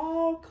it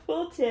all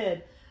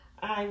quilted.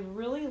 I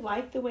really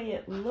like the way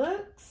it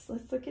looks.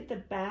 Let's look at the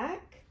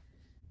back.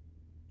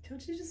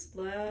 Don't you just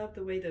love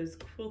the way those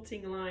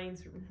quilting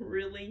lines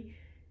really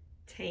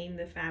tame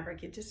the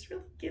fabric? It just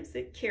really gives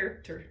it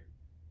character.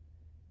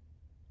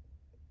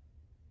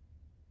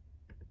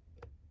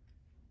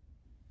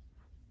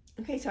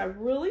 Okay, so I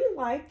really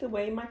like the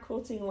way my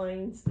quilting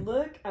lines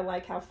look. I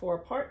like how far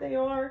apart they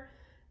are.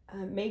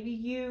 Maybe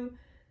you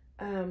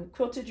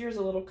quilted yours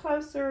a little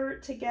closer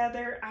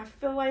together. I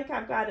feel like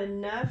I've got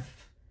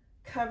enough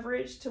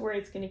coverage to where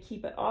it's going to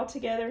keep it all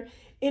together.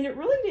 And it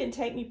really didn't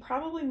take me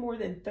probably more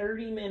than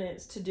 30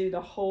 minutes to do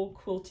the whole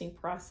quilting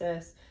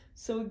process.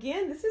 So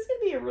again, this is going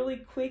to be a really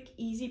quick,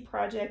 easy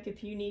project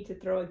if you need to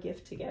throw a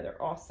gift together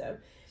also.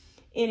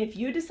 And if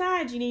you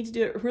decide you need to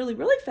do it really,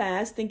 really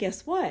fast, then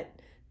guess what?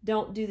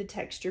 Don't do the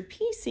texture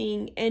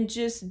piecing and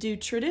just do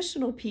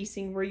traditional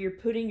piecing where you're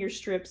putting your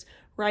strips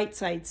right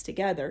sides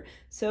together.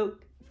 So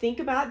think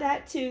about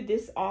that too.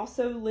 This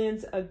also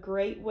lends a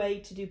great way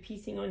to do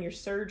piecing on your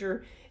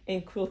serger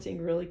and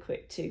quilting really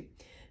quick too.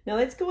 Now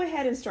let's go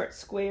ahead and start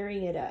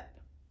squaring it up.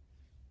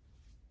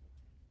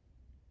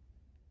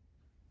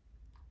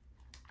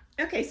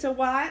 Okay, so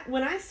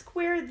when I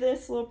square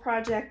this little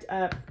project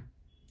up,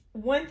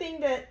 one thing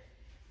that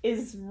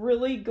is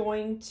really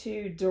going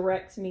to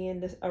direct me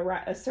in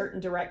a certain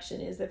direction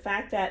is the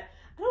fact that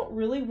I don't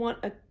really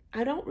want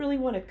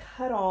to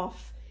cut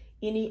off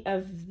any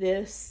of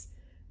this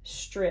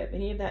strip,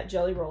 any of that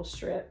jelly roll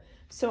strip.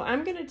 So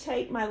I'm going to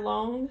take my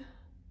long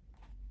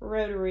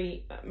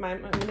rotary,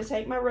 I'm going to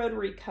take my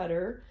rotary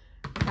cutter,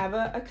 have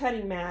a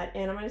cutting mat,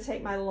 and I'm going to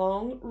take my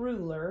long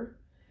ruler,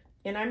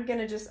 and I'm going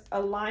to just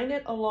align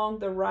it along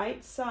the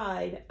right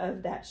side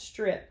of that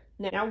strip.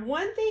 Now,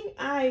 one thing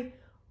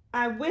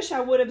I wish I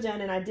would have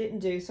done and I didn't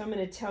do, so I'm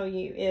going to tell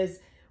you, is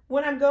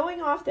when I'm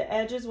going off the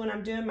edges, when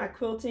I'm doing my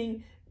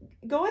quilting,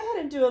 go ahead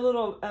and do a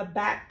little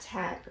back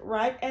tack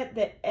right at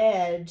the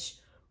edge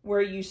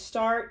where you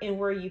start and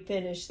where you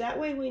finish. That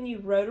way when you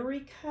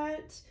rotary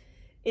cut,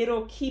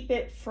 it'll keep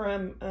it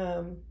from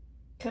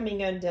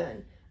coming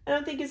undone. I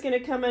don't think it's going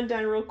to come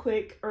undone real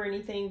quick or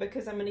anything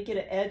because I'm going to get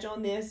an edge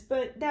on this,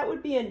 but that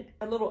would be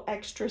a little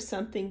extra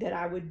something that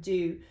I would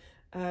do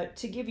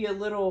to give you a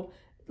little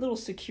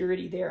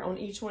security there on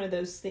each one of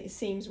those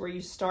seams where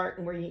you start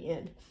and where you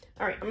end.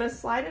 All right, I'm going to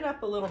slide it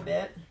up a little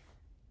bit,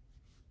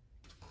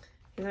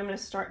 and I'm going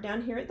to start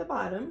down here at the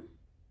bottom.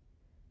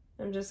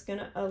 I'm just going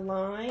to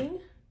align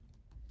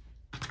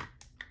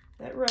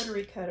that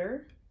rotary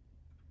cutter.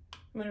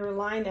 I'm going to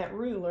align that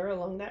ruler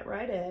along that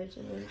right edge,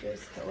 and then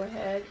just go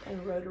ahead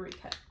and rotary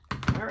cut.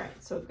 All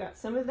right, so I've got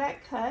some of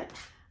that cut.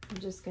 I'm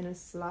just going to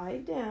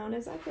slide down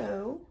as I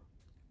go.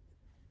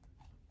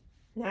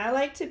 Now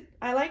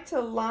I like to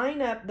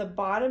line up the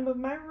bottom of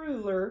my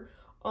ruler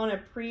on a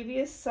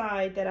previous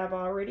side that I've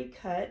already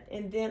cut,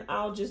 and then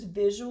I'll just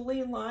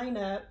visually line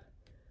up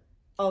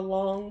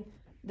along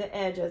the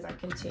edge as I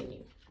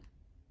continue.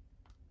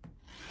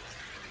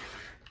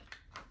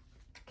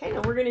 Okay,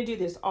 now we're going to do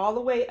this all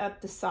the way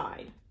up the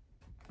side.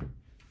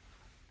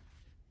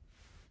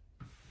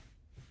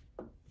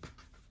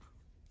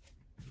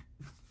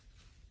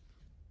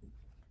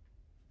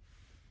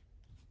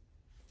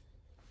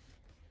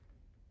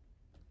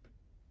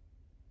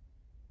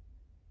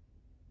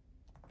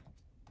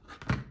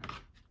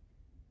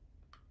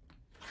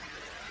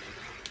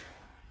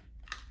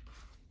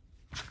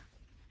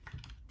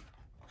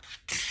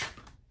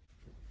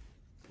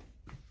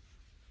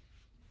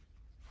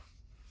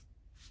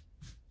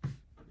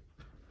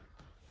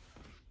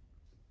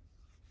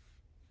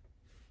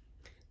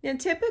 Now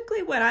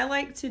typically what I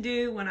like to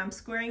do when I'm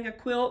squaring a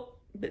quilt,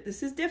 but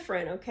this is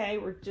different, okay?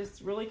 We're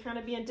just really kind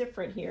of being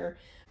different here.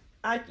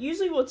 I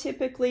usually will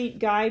typically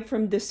guide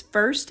from this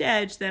first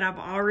edge that I've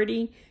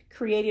already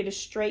created a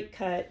straight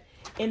cut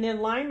and then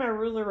line my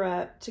ruler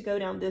up to go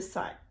down this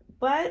side.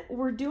 But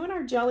we're doing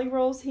our jelly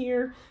rolls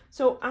here,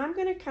 so I'm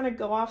gonna kind of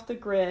go off the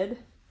grid.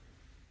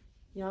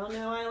 Y'all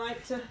know I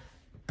like to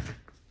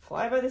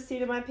fly by the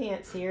seat of my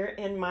pants here,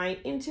 and my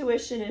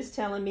intuition is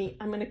telling me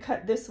I'm going to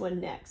cut this one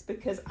next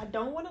because I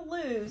don't want to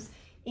lose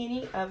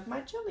any of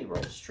my jelly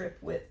roll strip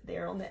width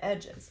there on the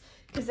edges,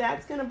 because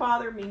that's going to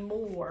bother me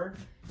more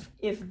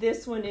if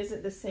this one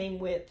isn't the same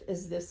width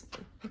as this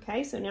one.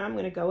 Okay, so now I'm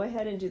going to go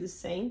ahead and do the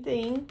same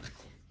thing.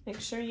 Make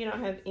sure you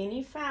don't have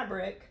any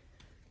fabric,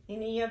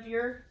 any of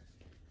your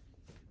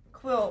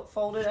quilt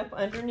folded up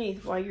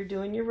underneath while you're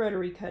doing your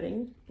rotary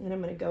cutting. And I'm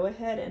going to go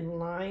ahead and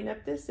line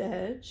up this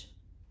edge.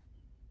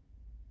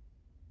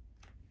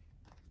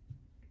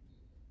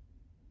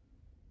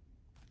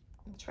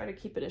 Try to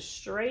keep it as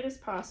straight as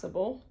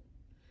possible.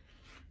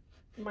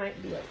 Might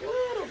be a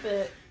little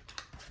bit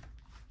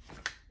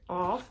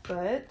off,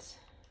 but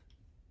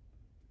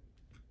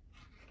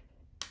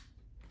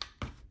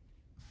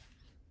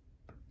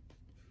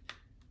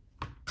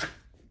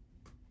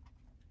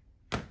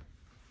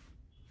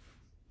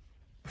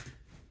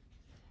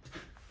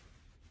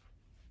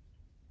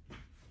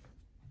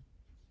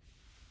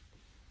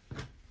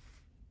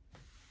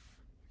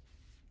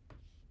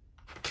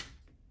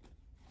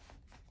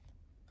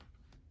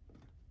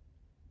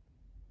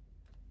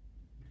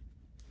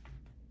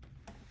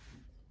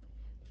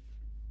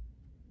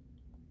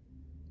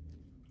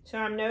so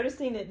I'm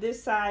noticing that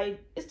this side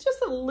is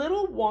just a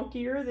little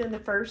wonkier than the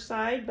first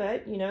side,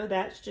 but you know,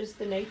 that's just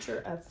the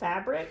nature of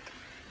fabric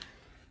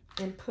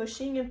and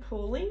pushing and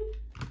pulling.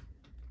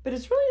 But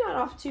it's really not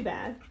off too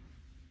bad.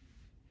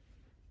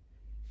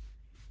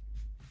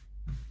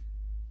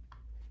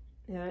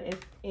 Now,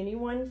 if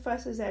anyone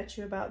fusses at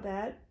you about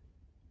that,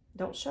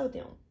 don't show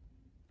them.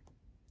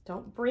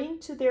 Don't bring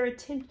to their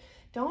attention,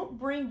 don't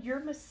bring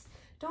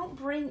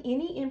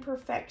any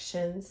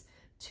imperfections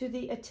to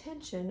the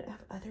attention of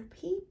other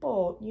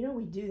people. You know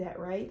we do that,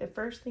 right? The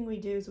first thing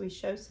we do is we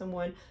show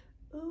someone,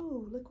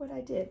 ooh, look what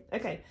I did.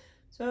 Okay,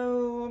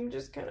 so I'm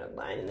just kind of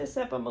lining this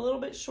up. I'm a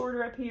little bit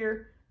shorter up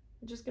here.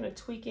 I'm just gonna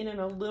tweak in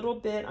a little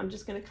bit. I'm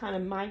just gonna kind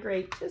of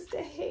migrate just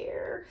a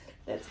hair.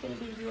 That's gonna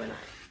be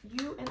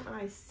you and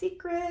I's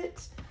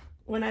secret.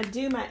 When I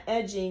do my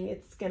edging,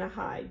 it's gonna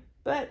hide.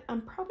 But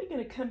I'm probably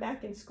gonna come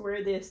back and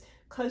square this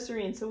closer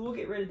in, so we'll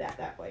get rid of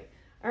that way.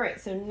 All right,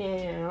 so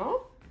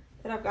now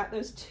that I've got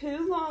those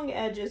two long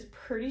edges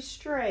pretty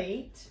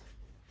straight,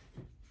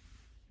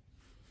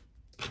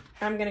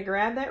 I'm gonna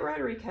grab that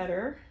rotary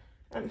cutter.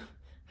 I'm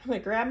gonna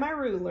grab my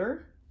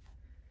ruler.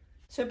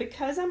 So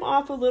because I'm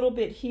off a little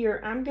bit here,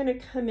 I'm gonna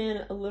come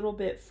in a little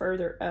bit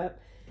further up.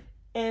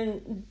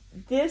 And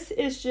this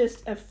is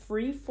just a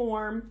free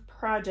form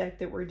project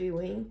that we're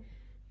doing.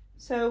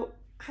 So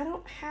I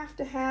don't have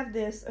to have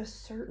this a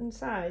certain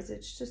size.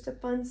 It's just a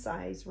fun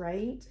size,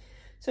 right?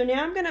 So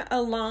now I'm gonna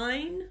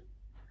align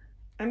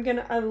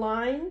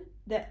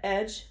the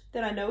edge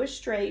that I know is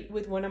straight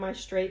with one of my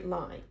straight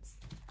lines.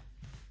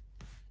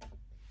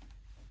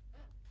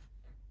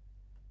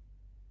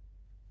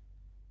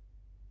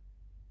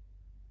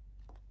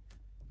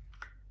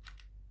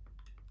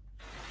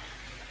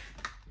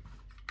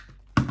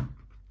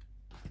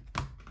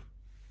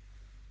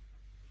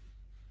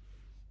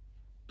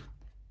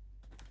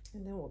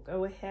 And then we'll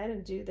go ahead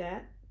and do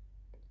that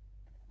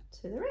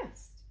to the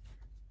rest,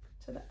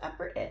 to the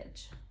upper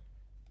edge.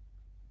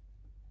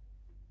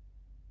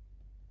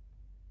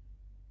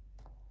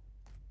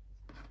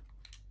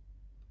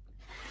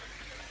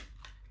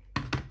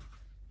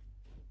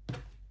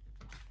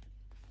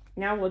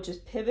 Now we'll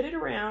just pivot it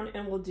around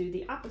and we'll do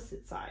the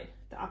opposite side,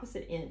 the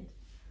opposite end.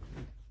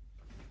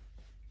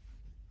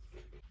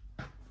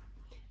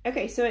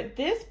 Okay, so at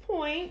this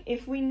point,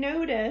 if we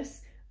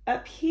notice,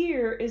 up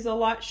here is a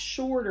lot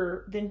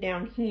shorter than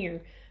down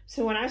here.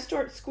 So when I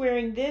start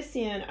squaring this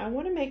in, I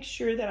want to make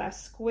sure that I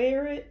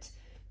square it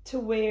to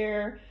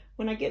where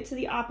when I get to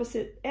the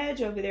opposite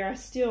edge over there, I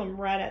still am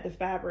right at the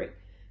fabric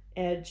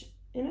edge.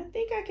 And I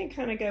think I can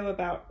kind of go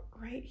about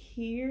right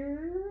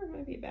here,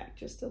 maybe back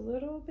just a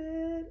little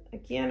bit.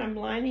 Again, I'm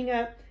lining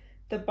up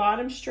the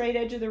bottom straight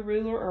edge of the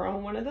ruler or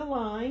on one of the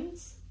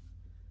lines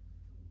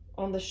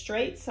on the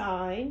straight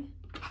side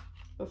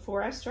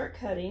before I start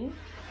cutting.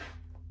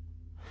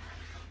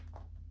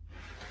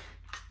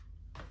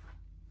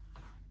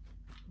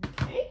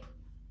 Okay.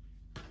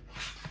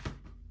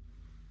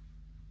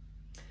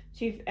 So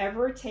if you've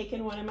ever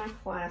taken one of my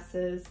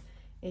classes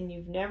and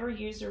you've never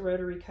used a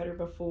rotary cutter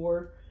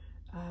before,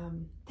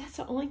 that's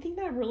the only thing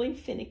that I'm really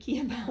finicky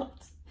about.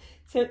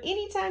 So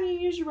anytime you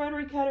use your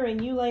rotary cutter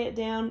and you lay it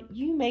down,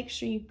 you make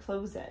sure you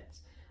close it.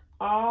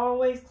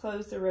 Always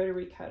close the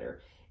rotary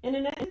cutter. And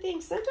another thing,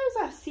 sometimes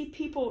I see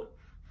people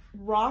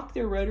rock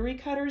their rotary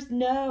cutters.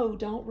 No,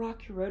 don't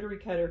rock your rotary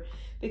cutter,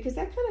 because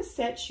that kind of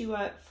sets you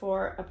up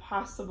for a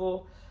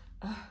possible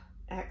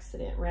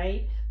accident,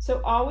 right?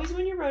 So always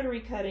when you're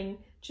rotary cutting,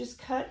 just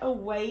cut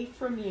away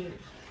from you.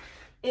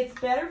 It's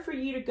better for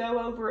you to go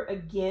over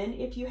again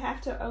if you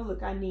have to. Oh,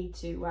 look, I need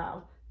to.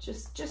 Wow.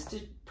 Just to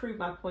prove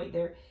my point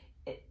there.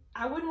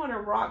 I wouldn't want to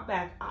rock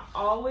back. I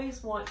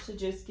always want to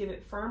just give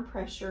it firm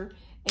pressure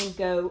and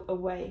go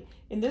away.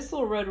 And this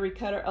little rotary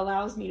cutter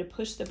allows me to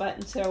push the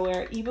button to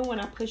where even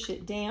when I push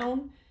it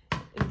down,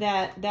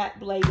 that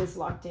blade is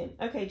locked in.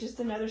 Okay,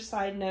 just another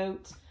side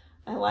note.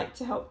 I like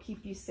to help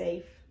keep you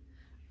safe.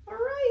 All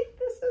right,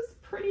 this is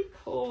pretty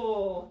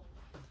cool.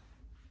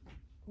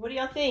 What do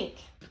y'all think?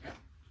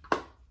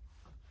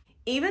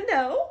 Even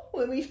though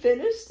when we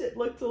finished, it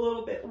looked a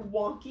little bit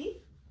wonky,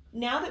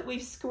 now that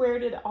we've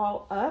squared it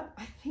all up,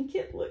 I think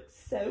it looks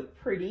so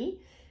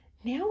pretty.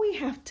 Now we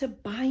have to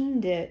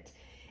bind it.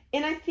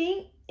 And I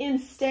think in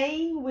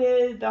staying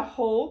with the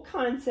whole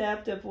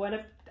concept of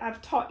what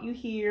I've taught you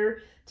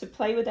here to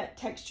play with that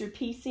texture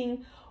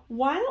piecing,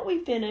 why don't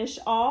we finish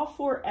all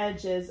 4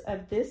 edges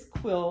of this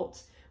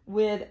quilt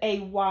with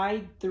a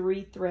wide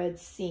 3-thread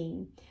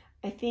seam?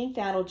 I think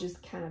that'll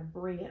just kind of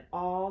bring it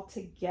all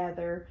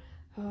together.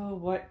 Oh,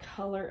 what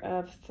color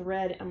of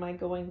thread am I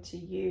going to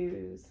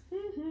use?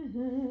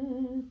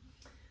 You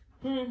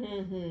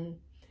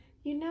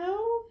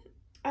know,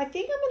 I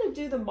think I'm going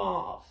to do the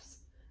mauves.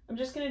 I'm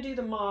just going to do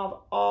the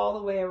mauve all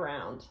the way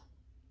around.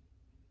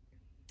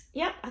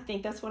 Yep, I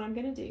think that's what I'm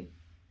going to do.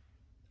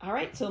 All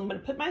right, so I'm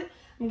going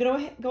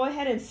to go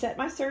ahead and set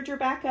my serger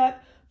back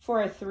up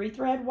for a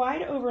 3-thread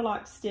wide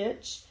overlock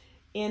stitch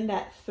in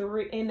that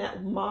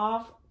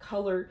mauve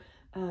color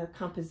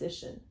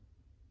composition.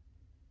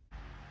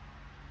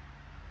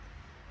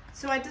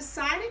 So I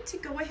decided to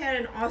go ahead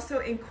and also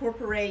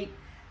incorporate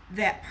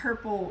that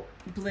purple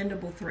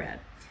blendable thread.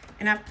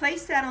 And I've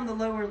placed that on the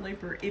lower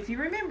looper. If you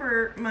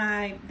remember,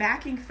 my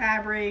backing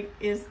fabric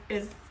is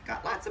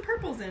got lots of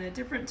purples in it,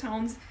 different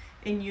tones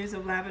and hues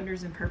of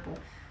lavenders and purple.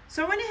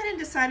 So I went ahead and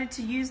decided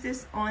to use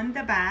this on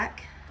the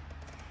back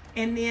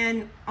and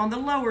then on the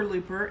lower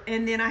looper,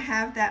 and then I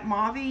have that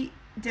mauve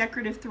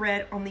decorative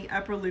thread on the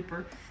upper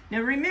looper.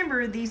 Now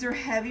remember, these are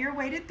heavier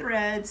weighted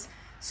threads,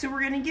 so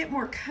we're going to get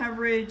more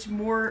coverage,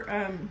 more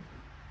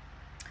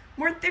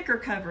thicker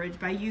coverage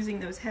by using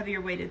those heavier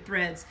weighted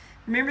threads.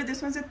 Remember,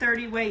 this one's a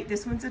 30 weight,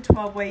 this one's a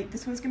 12 weight,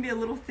 this one's going to be a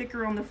little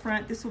thicker on the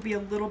front, this will be a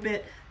little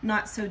bit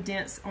not so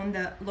dense on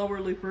the lower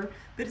looper,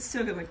 but it's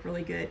still going to look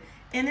really good.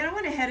 And then I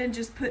went ahead and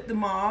just put the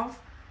mauve,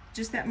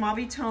 just that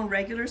mauve tone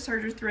regular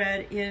serger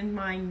thread in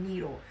my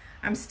needle.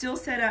 I'm still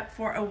set up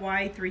for a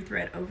wide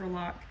 3-thread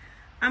overlock.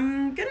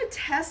 I'm going to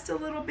test a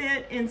little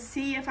bit and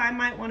see if I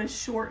might want to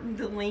shorten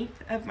the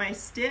length of my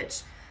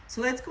stitch. So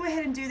let's go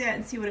ahead and do that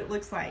and see what it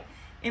looks like.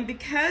 And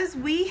because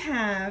we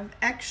have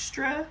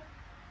extra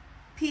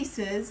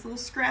pieces, little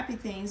scrappy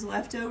things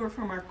left over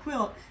from our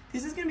quilt,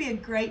 this is going to be a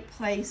great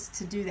place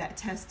to do that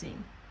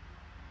testing.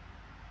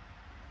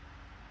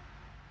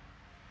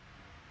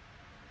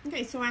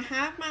 Okay, so I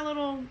have my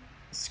little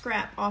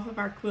scrap off of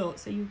our quilt.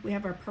 So we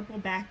have our purple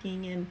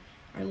backing and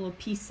our little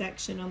piece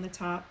section on the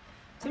top.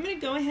 So I'm going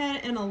to go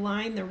ahead and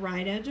align the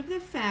right edge of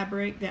the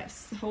fabric, that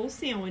whole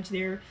sandwich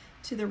there,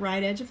 to the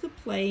right edge of the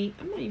plate.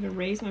 I'm going to even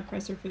raise my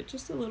presser foot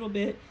just a little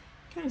bit,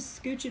 kind of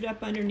scooch it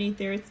up underneath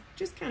there. It's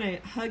just kind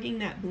of hugging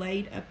that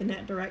blade up in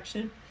that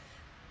direction.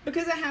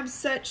 Because I have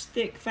such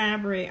thick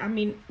fabric, I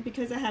mean,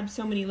 because I have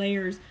so many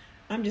layers,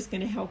 I'm just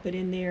going to help it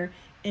in there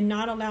and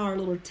not allow our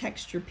little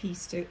texture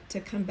piece to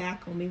come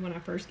back on me when I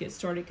first get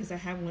started, because I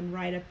have one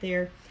right up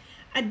there.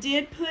 I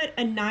did put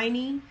a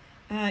 90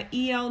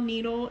 EL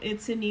needle.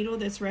 It's a needle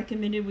that's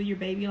recommended with your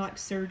baby lock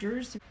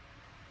sergers.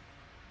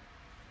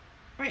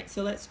 All right,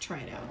 so let's try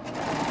it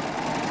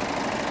out.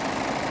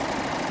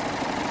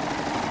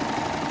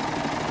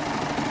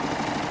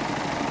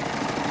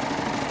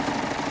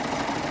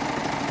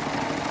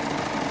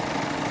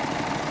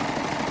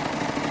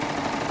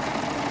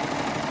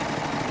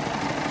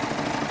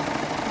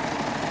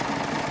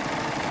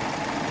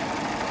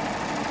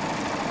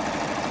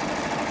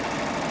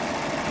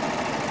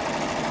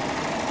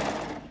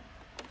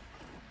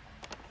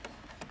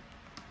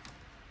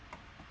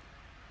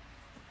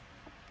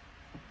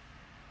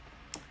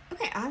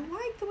 I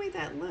like the way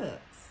that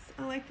looks.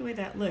 I like the way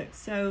that looks.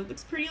 So it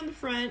looks pretty on the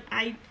front.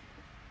 I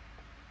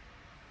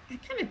I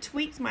kind of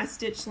tweaked my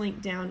stitch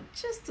length down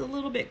just a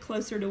little bit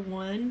closer to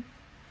 1.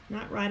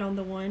 Not right on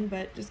the 1,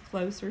 but just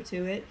closer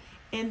to it.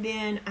 And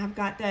then I've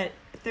got that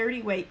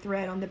 30 weight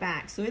thread on the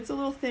back. So it's a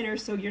little thinner,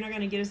 so you're not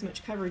going to get as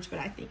much coverage, but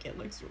I think it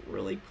looks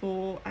really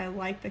cool. I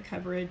like the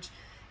coverage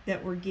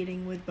that we're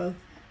getting with both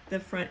the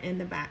front and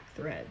the back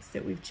threads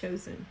that we've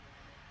chosen.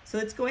 So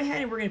let's go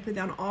ahead and we're going to put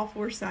that on all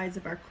 4 sides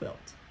of our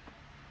quilt.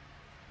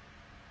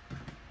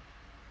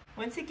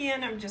 Once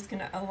again, I'm just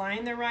going to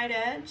align the right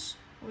edge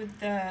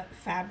with the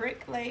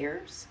fabric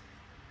layers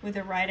with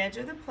the right edge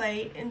of the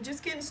plate, and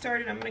just getting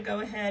started, I'm going to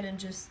go ahead and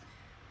just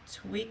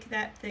tweak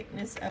that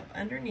thickness up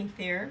underneath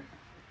there.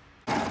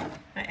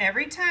 Now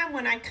every time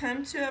when I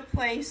come to a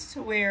place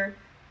to where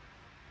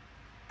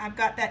I've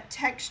got that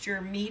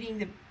texture meeting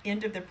the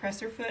end of the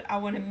presser foot, I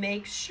want to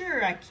make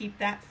sure I keep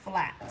that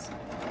flat.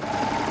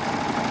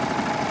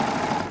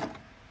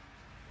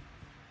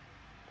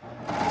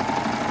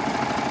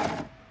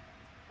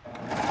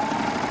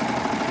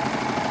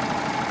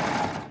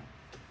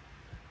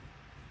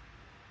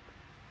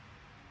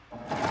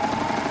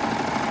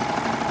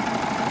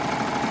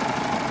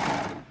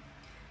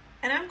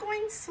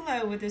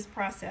 Slow with this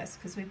process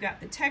because we've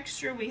got the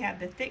texture, we have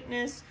the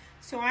thickness,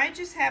 so I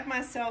just have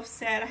myself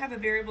set. I have a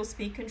variable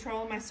speed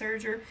control in my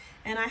serger,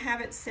 and I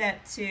have it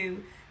set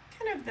to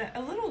kind of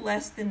a little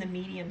less than the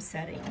medium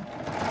setting.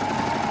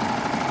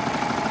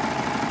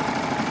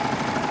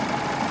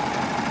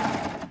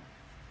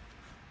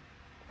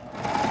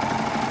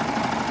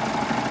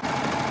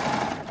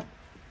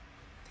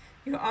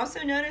 You'll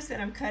also notice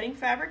that I'm cutting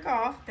fabric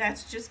off.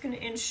 That's just going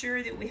to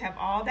ensure that we have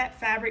all that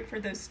fabric for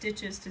those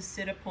stitches to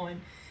sit upon.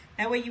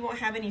 That way you won't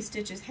have any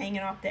stitches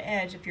hanging off the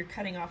edge if you're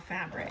cutting off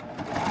fabric.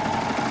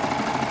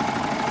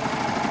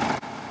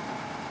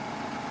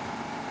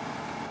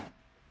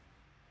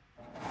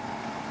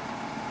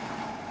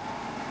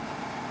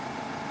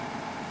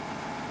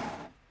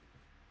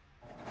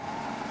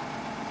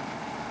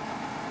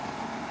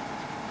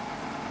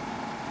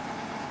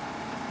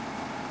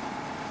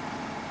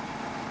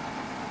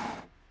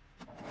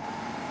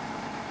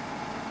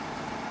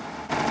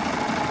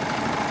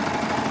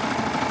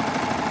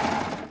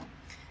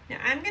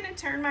 I'm going to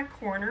turn my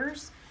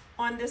corners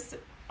on this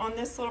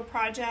little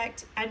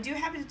project. I do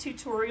have a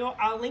tutorial.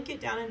 I'll link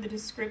it down in the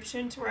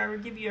description to where I will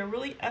give you a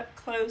really up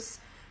close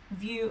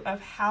view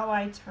of how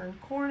I turn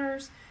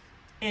corners,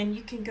 and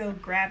you can go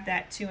grab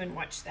that too and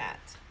watch that.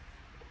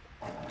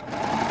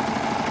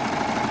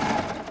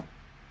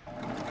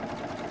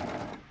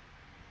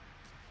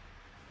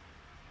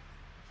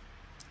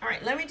 All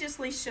right, let me just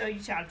at least show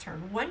you how to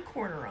turn one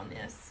corner on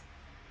this.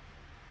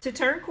 To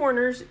turn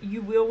corners,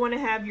 you will want to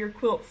have your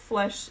quilt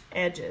flush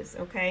edges,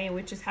 okay,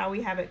 which is how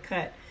we have it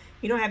cut.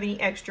 You don't have any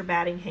extra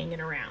batting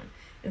hanging around.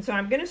 And so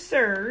I'm going to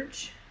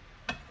serge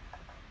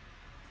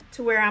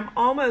to where I'm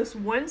almost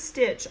 1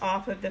 stitch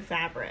off of the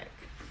fabric.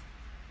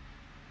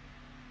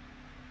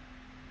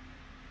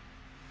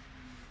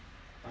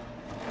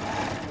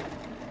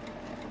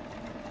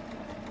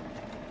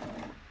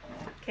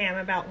 Okay, I'm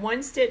about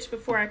 1 stitch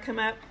before I come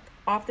up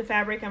off the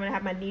fabric. I'm going to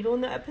have my needle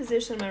in the up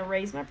position. I'm going to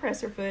raise my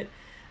presser foot.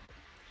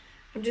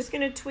 I'm just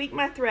going to tweak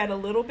my thread a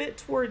little bit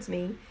towards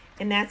me,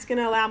 and that's going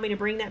to allow me to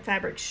bring that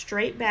fabric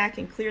straight back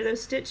and clear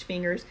those stitch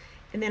fingers.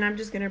 And then I'm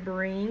just going to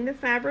bring the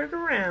fabric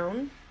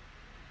around.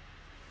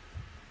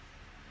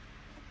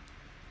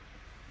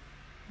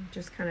 I'm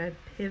just kind of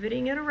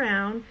pivoting it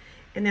around,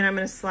 and then I'm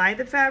going to slide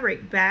the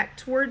fabric back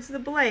towards the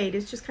blade.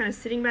 It's just kind of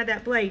sitting by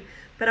that blade,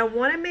 but I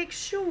want to make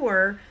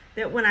sure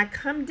that when I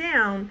come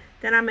down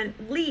that I'm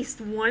at least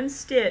 1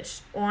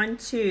 stitch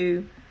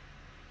onto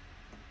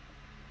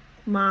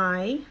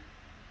my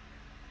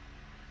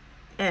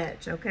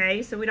edge.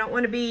 Okay, so we don't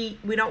want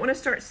to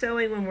start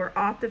sewing when we're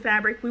off the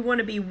fabric. We want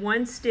to be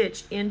 1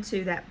 stitch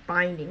into that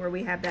binding where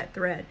we have that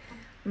thread.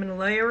 I'm going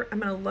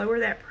to lower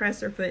that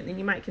presser foot, and then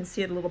you can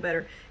see it a little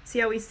better. See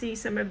how we see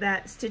some of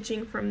that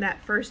stitching from that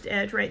first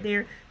edge right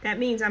there? That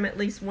means I'm at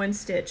least 1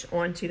 stitch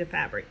onto the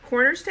fabric.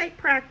 Corners take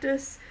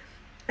practice.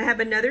 I have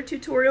another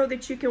tutorial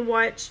that you can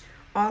watch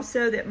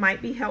also that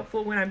might be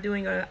helpful when I'm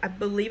doing I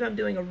believe I'm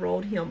doing a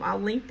rolled hem. I'll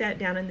link that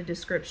down in the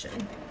description.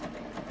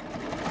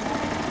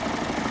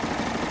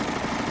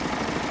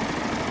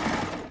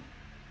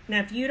 Now,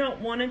 if you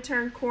don't want to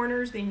turn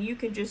corners, then you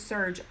can just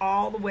serge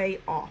all the way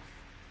off.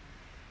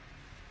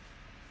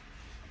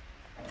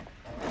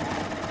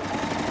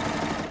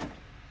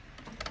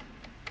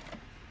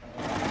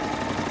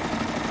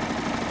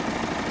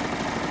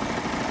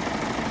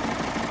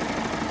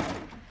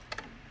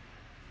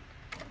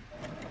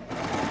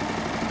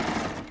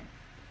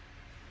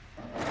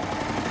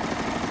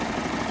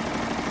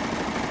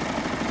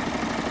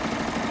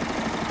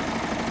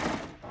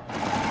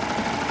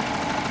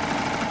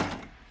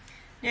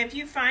 Now, if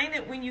you find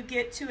that when you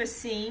get to a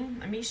seam,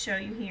 let me show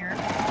you here.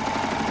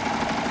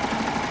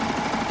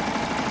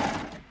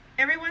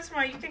 Every once in a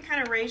while, you can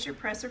kind of raise your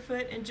presser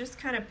foot and just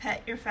kind of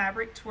pet your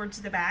fabric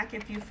towards the back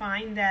if you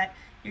find that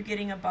you're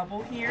getting a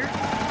bubble here.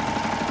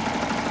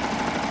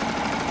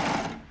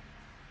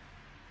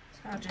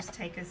 So I'll just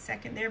take a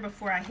second there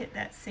before I hit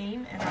that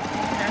seam, and I'll pick it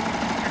up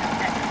and kind of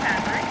at the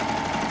fabric,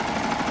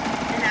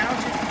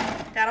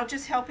 and that'll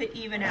just help it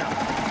even out.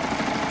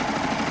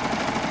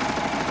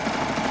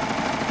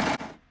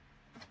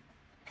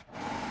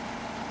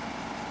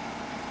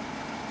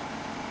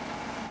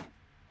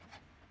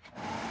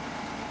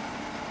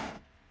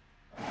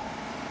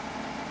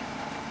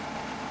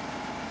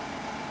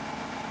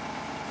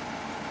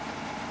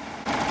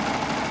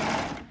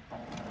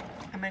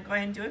 I'm going to go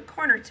ahead and do a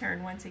corner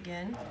turn once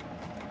again.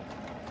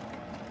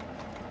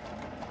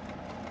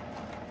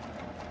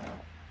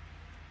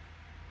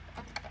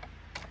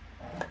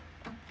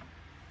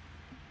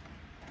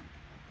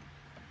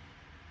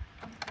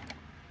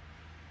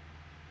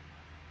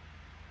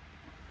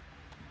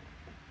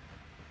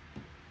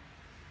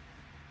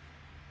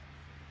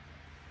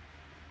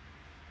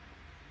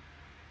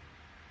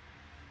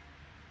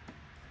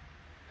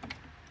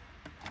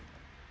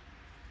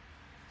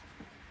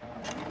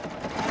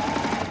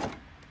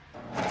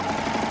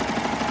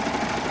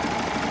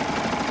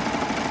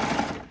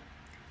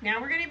 Now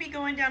we're going to be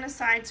going down a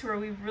side to where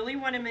we really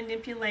want to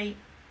manipulate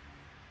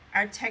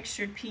our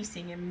textured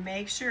piecing and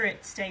make sure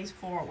it stays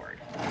forward.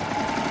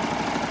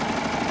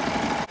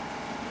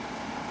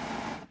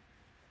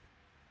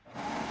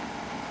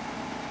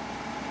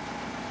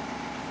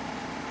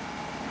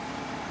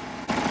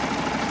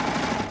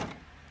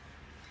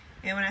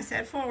 And when I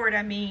said forward,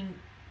 I mean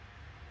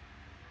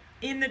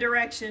in the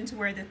direction to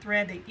where the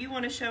thread that you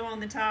want to show on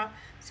the top.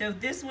 So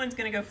this one's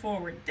going to go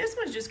forward. This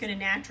one's just going to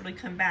naturally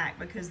come back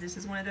because this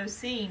is one of those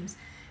seams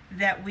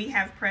that we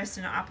have pressed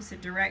in the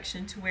opposite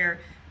direction to where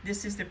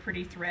this is the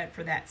pretty thread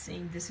for that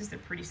seam. This is the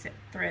pretty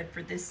thread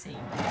for this seam.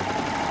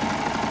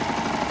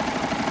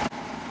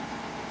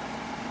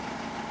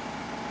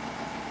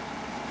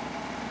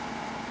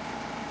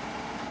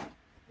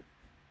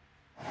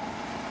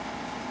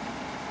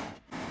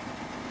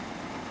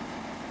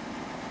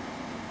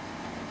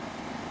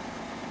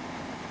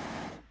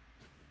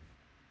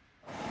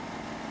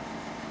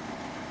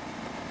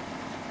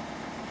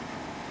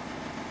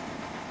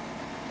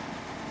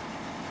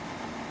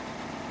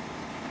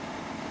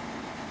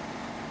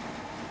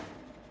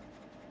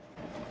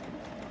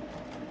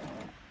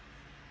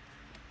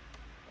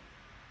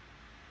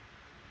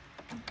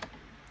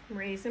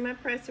 Raising my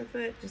presser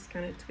foot, just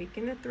kind of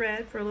tweaking the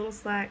thread for a little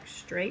slack,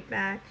 straight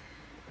back,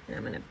 and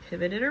I'm going to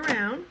pivot it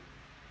around.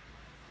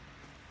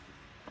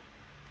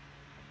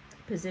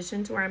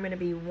 Position to where I'm going to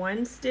be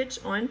one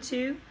stitch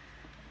onto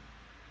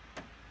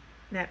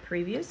that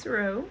previous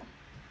row.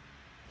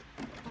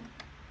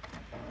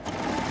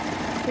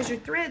 Because your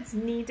threads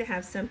need to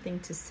have something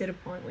to sit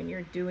upon when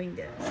you're doing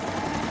this.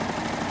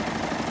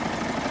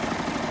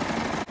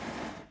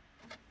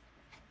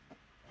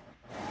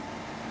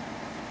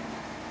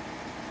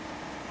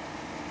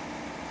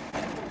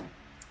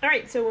 All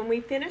right, so when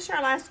we finish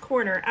our last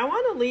corner, I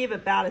want to leave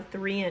about a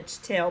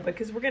 3-inch tail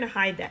because we're going to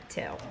hide that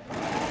tail.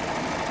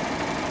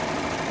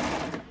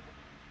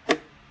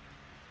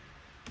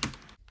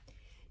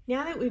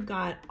 Now that we've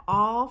got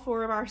all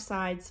 4 of our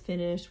sides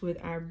finished with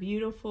our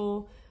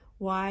beautiful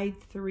wide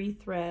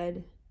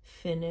 3-thread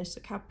finish,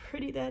 look how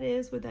pretty that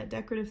is with that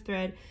decorative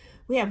thread,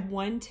 we have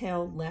one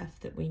tail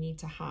left that we need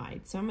to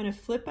hide. So I'm going to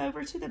flip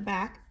over to the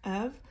back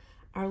of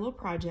our little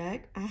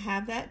project. I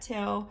have that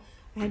tail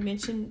I had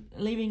mentioned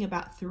leaving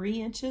about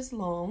 3 inches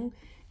long,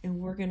 and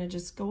we're going to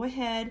just go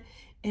ahead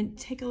and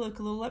take a look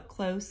a little up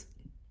close.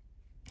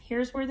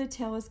 Here's where the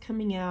tail is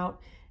coming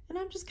out, and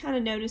I'm just kind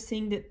of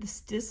noticing that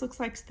this looks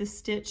like the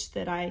stitch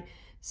that I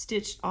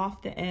stitched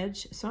off the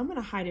edge, so I'm going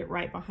to hide it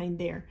right behind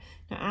there.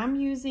 Now I'm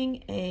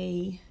using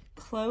a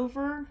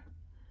clover,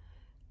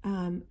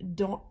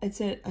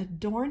 it's an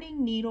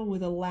adorning needle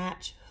with a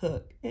latch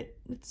hook.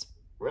 It's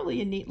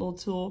really a neat little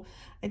tool.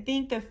 I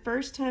think the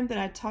first time that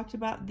I talked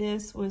about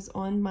this was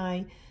on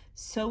my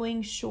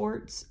sewing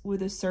shorts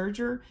with a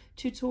serger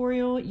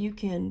tutorial. You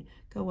can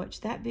go watch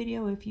that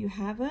video if you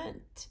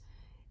haven't.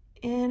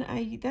 And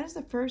that is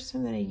the first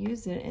time that I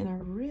used it, and I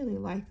really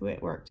like the way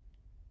it worked.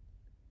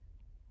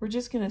 We're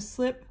just going to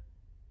slip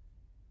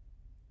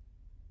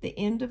the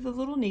end of the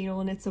little needle,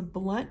 and it's a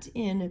blunt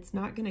end. It's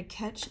not going to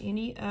catch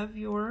any of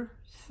your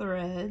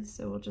threads,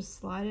 so we'll just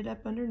slide it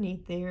up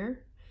underneath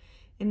there.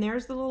 And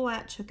there's the little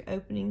latch hook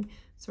opening.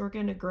 So we're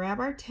going to grab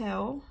our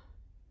tail.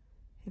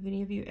 Have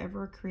any of you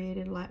ever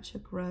created latch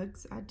hook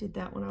rugs? I did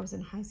that when I was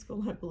in high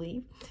school, I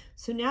believe.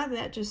 So now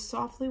that just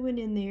softly went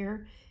in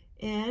there,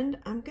 and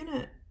I'm going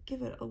to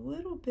give it a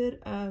little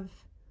bit of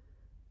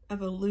a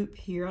loop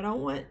here.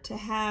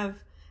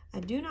 I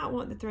do not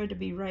want the thread to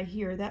be right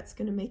here. That's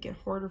going to make it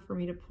harder for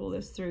me to pull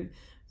this through.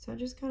 So I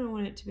just kind of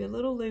want it to be a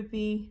little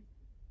loopy.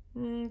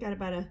 Got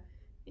about 1.5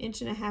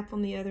 inches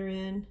on the other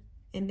end.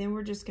 And then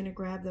we're just going to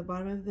grab the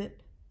bottom of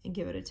it and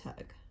give it a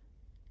tug.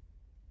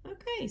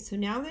 Okay, so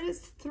now that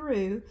it's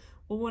through,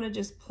 we'll want to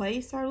just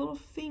place our little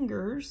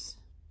fingers,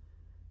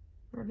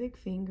 our big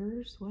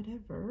fingers,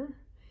 whatever,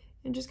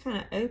 and just kind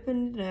of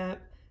open it up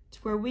to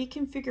where we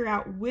can figure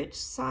out which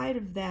side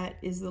of that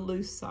is the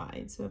loose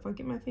side. So if I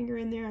get my finger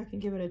in there, I can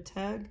give it a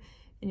tug,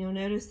 and you'll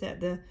notice that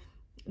the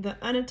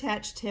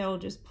unattached tail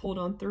just pulled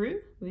on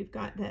through. We've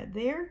got that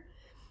there.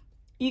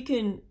 You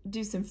can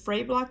do some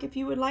fray block if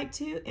you would like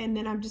to, and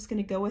then I'm just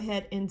going to go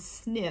ahead and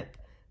snip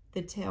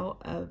the tail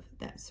of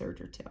that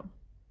serger tail.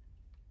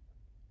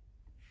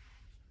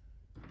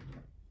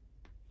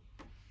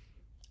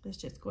 Let's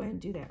just go ahead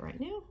and do that right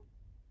now.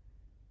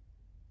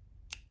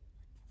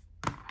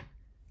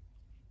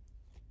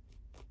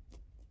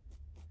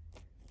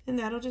 And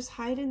that'll just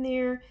hide in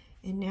there,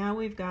 and now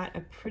we've got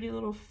a pretty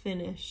little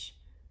finish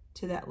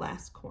to that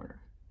last corner.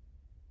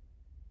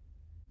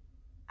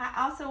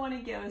 I also want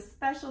to give a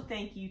special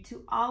thank you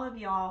to all of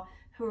y'all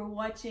who are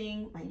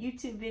watching my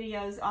YouTube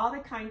videos, all the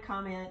kind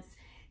comments,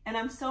 and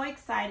I'm so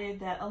excited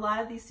that a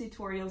lot of these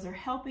tutorials are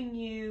helping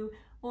you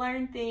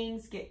learn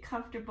things, get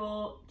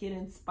comfortable, get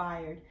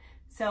inspired.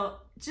 So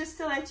just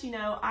to let you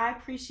know, I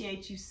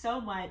appreciate you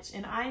so much,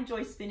 and I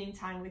enjoy spending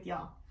time with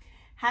y'all.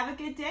 Have a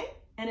good day,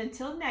 and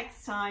until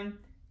next time,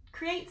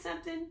 create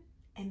something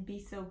and be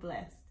so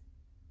blessed.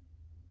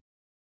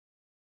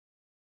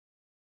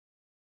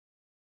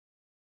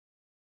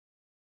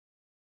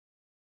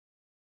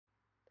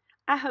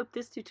 I hope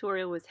this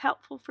tutorial was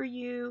helpful for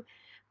you.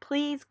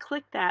 Please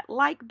click that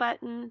like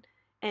button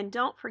and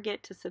don't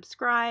forget to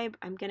subscribe.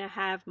 I'm going to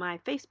have my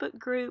Facebook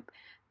group,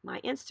 my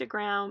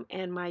Instagram,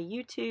 and my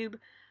YouTube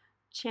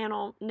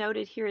channel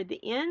noted here at the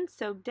end.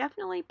 So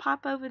definitely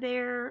pop over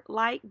there,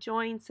 like,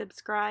 join,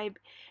 subscribe,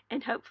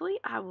 and hopefully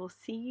I will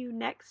see you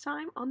next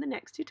time on the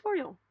next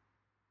tutorial.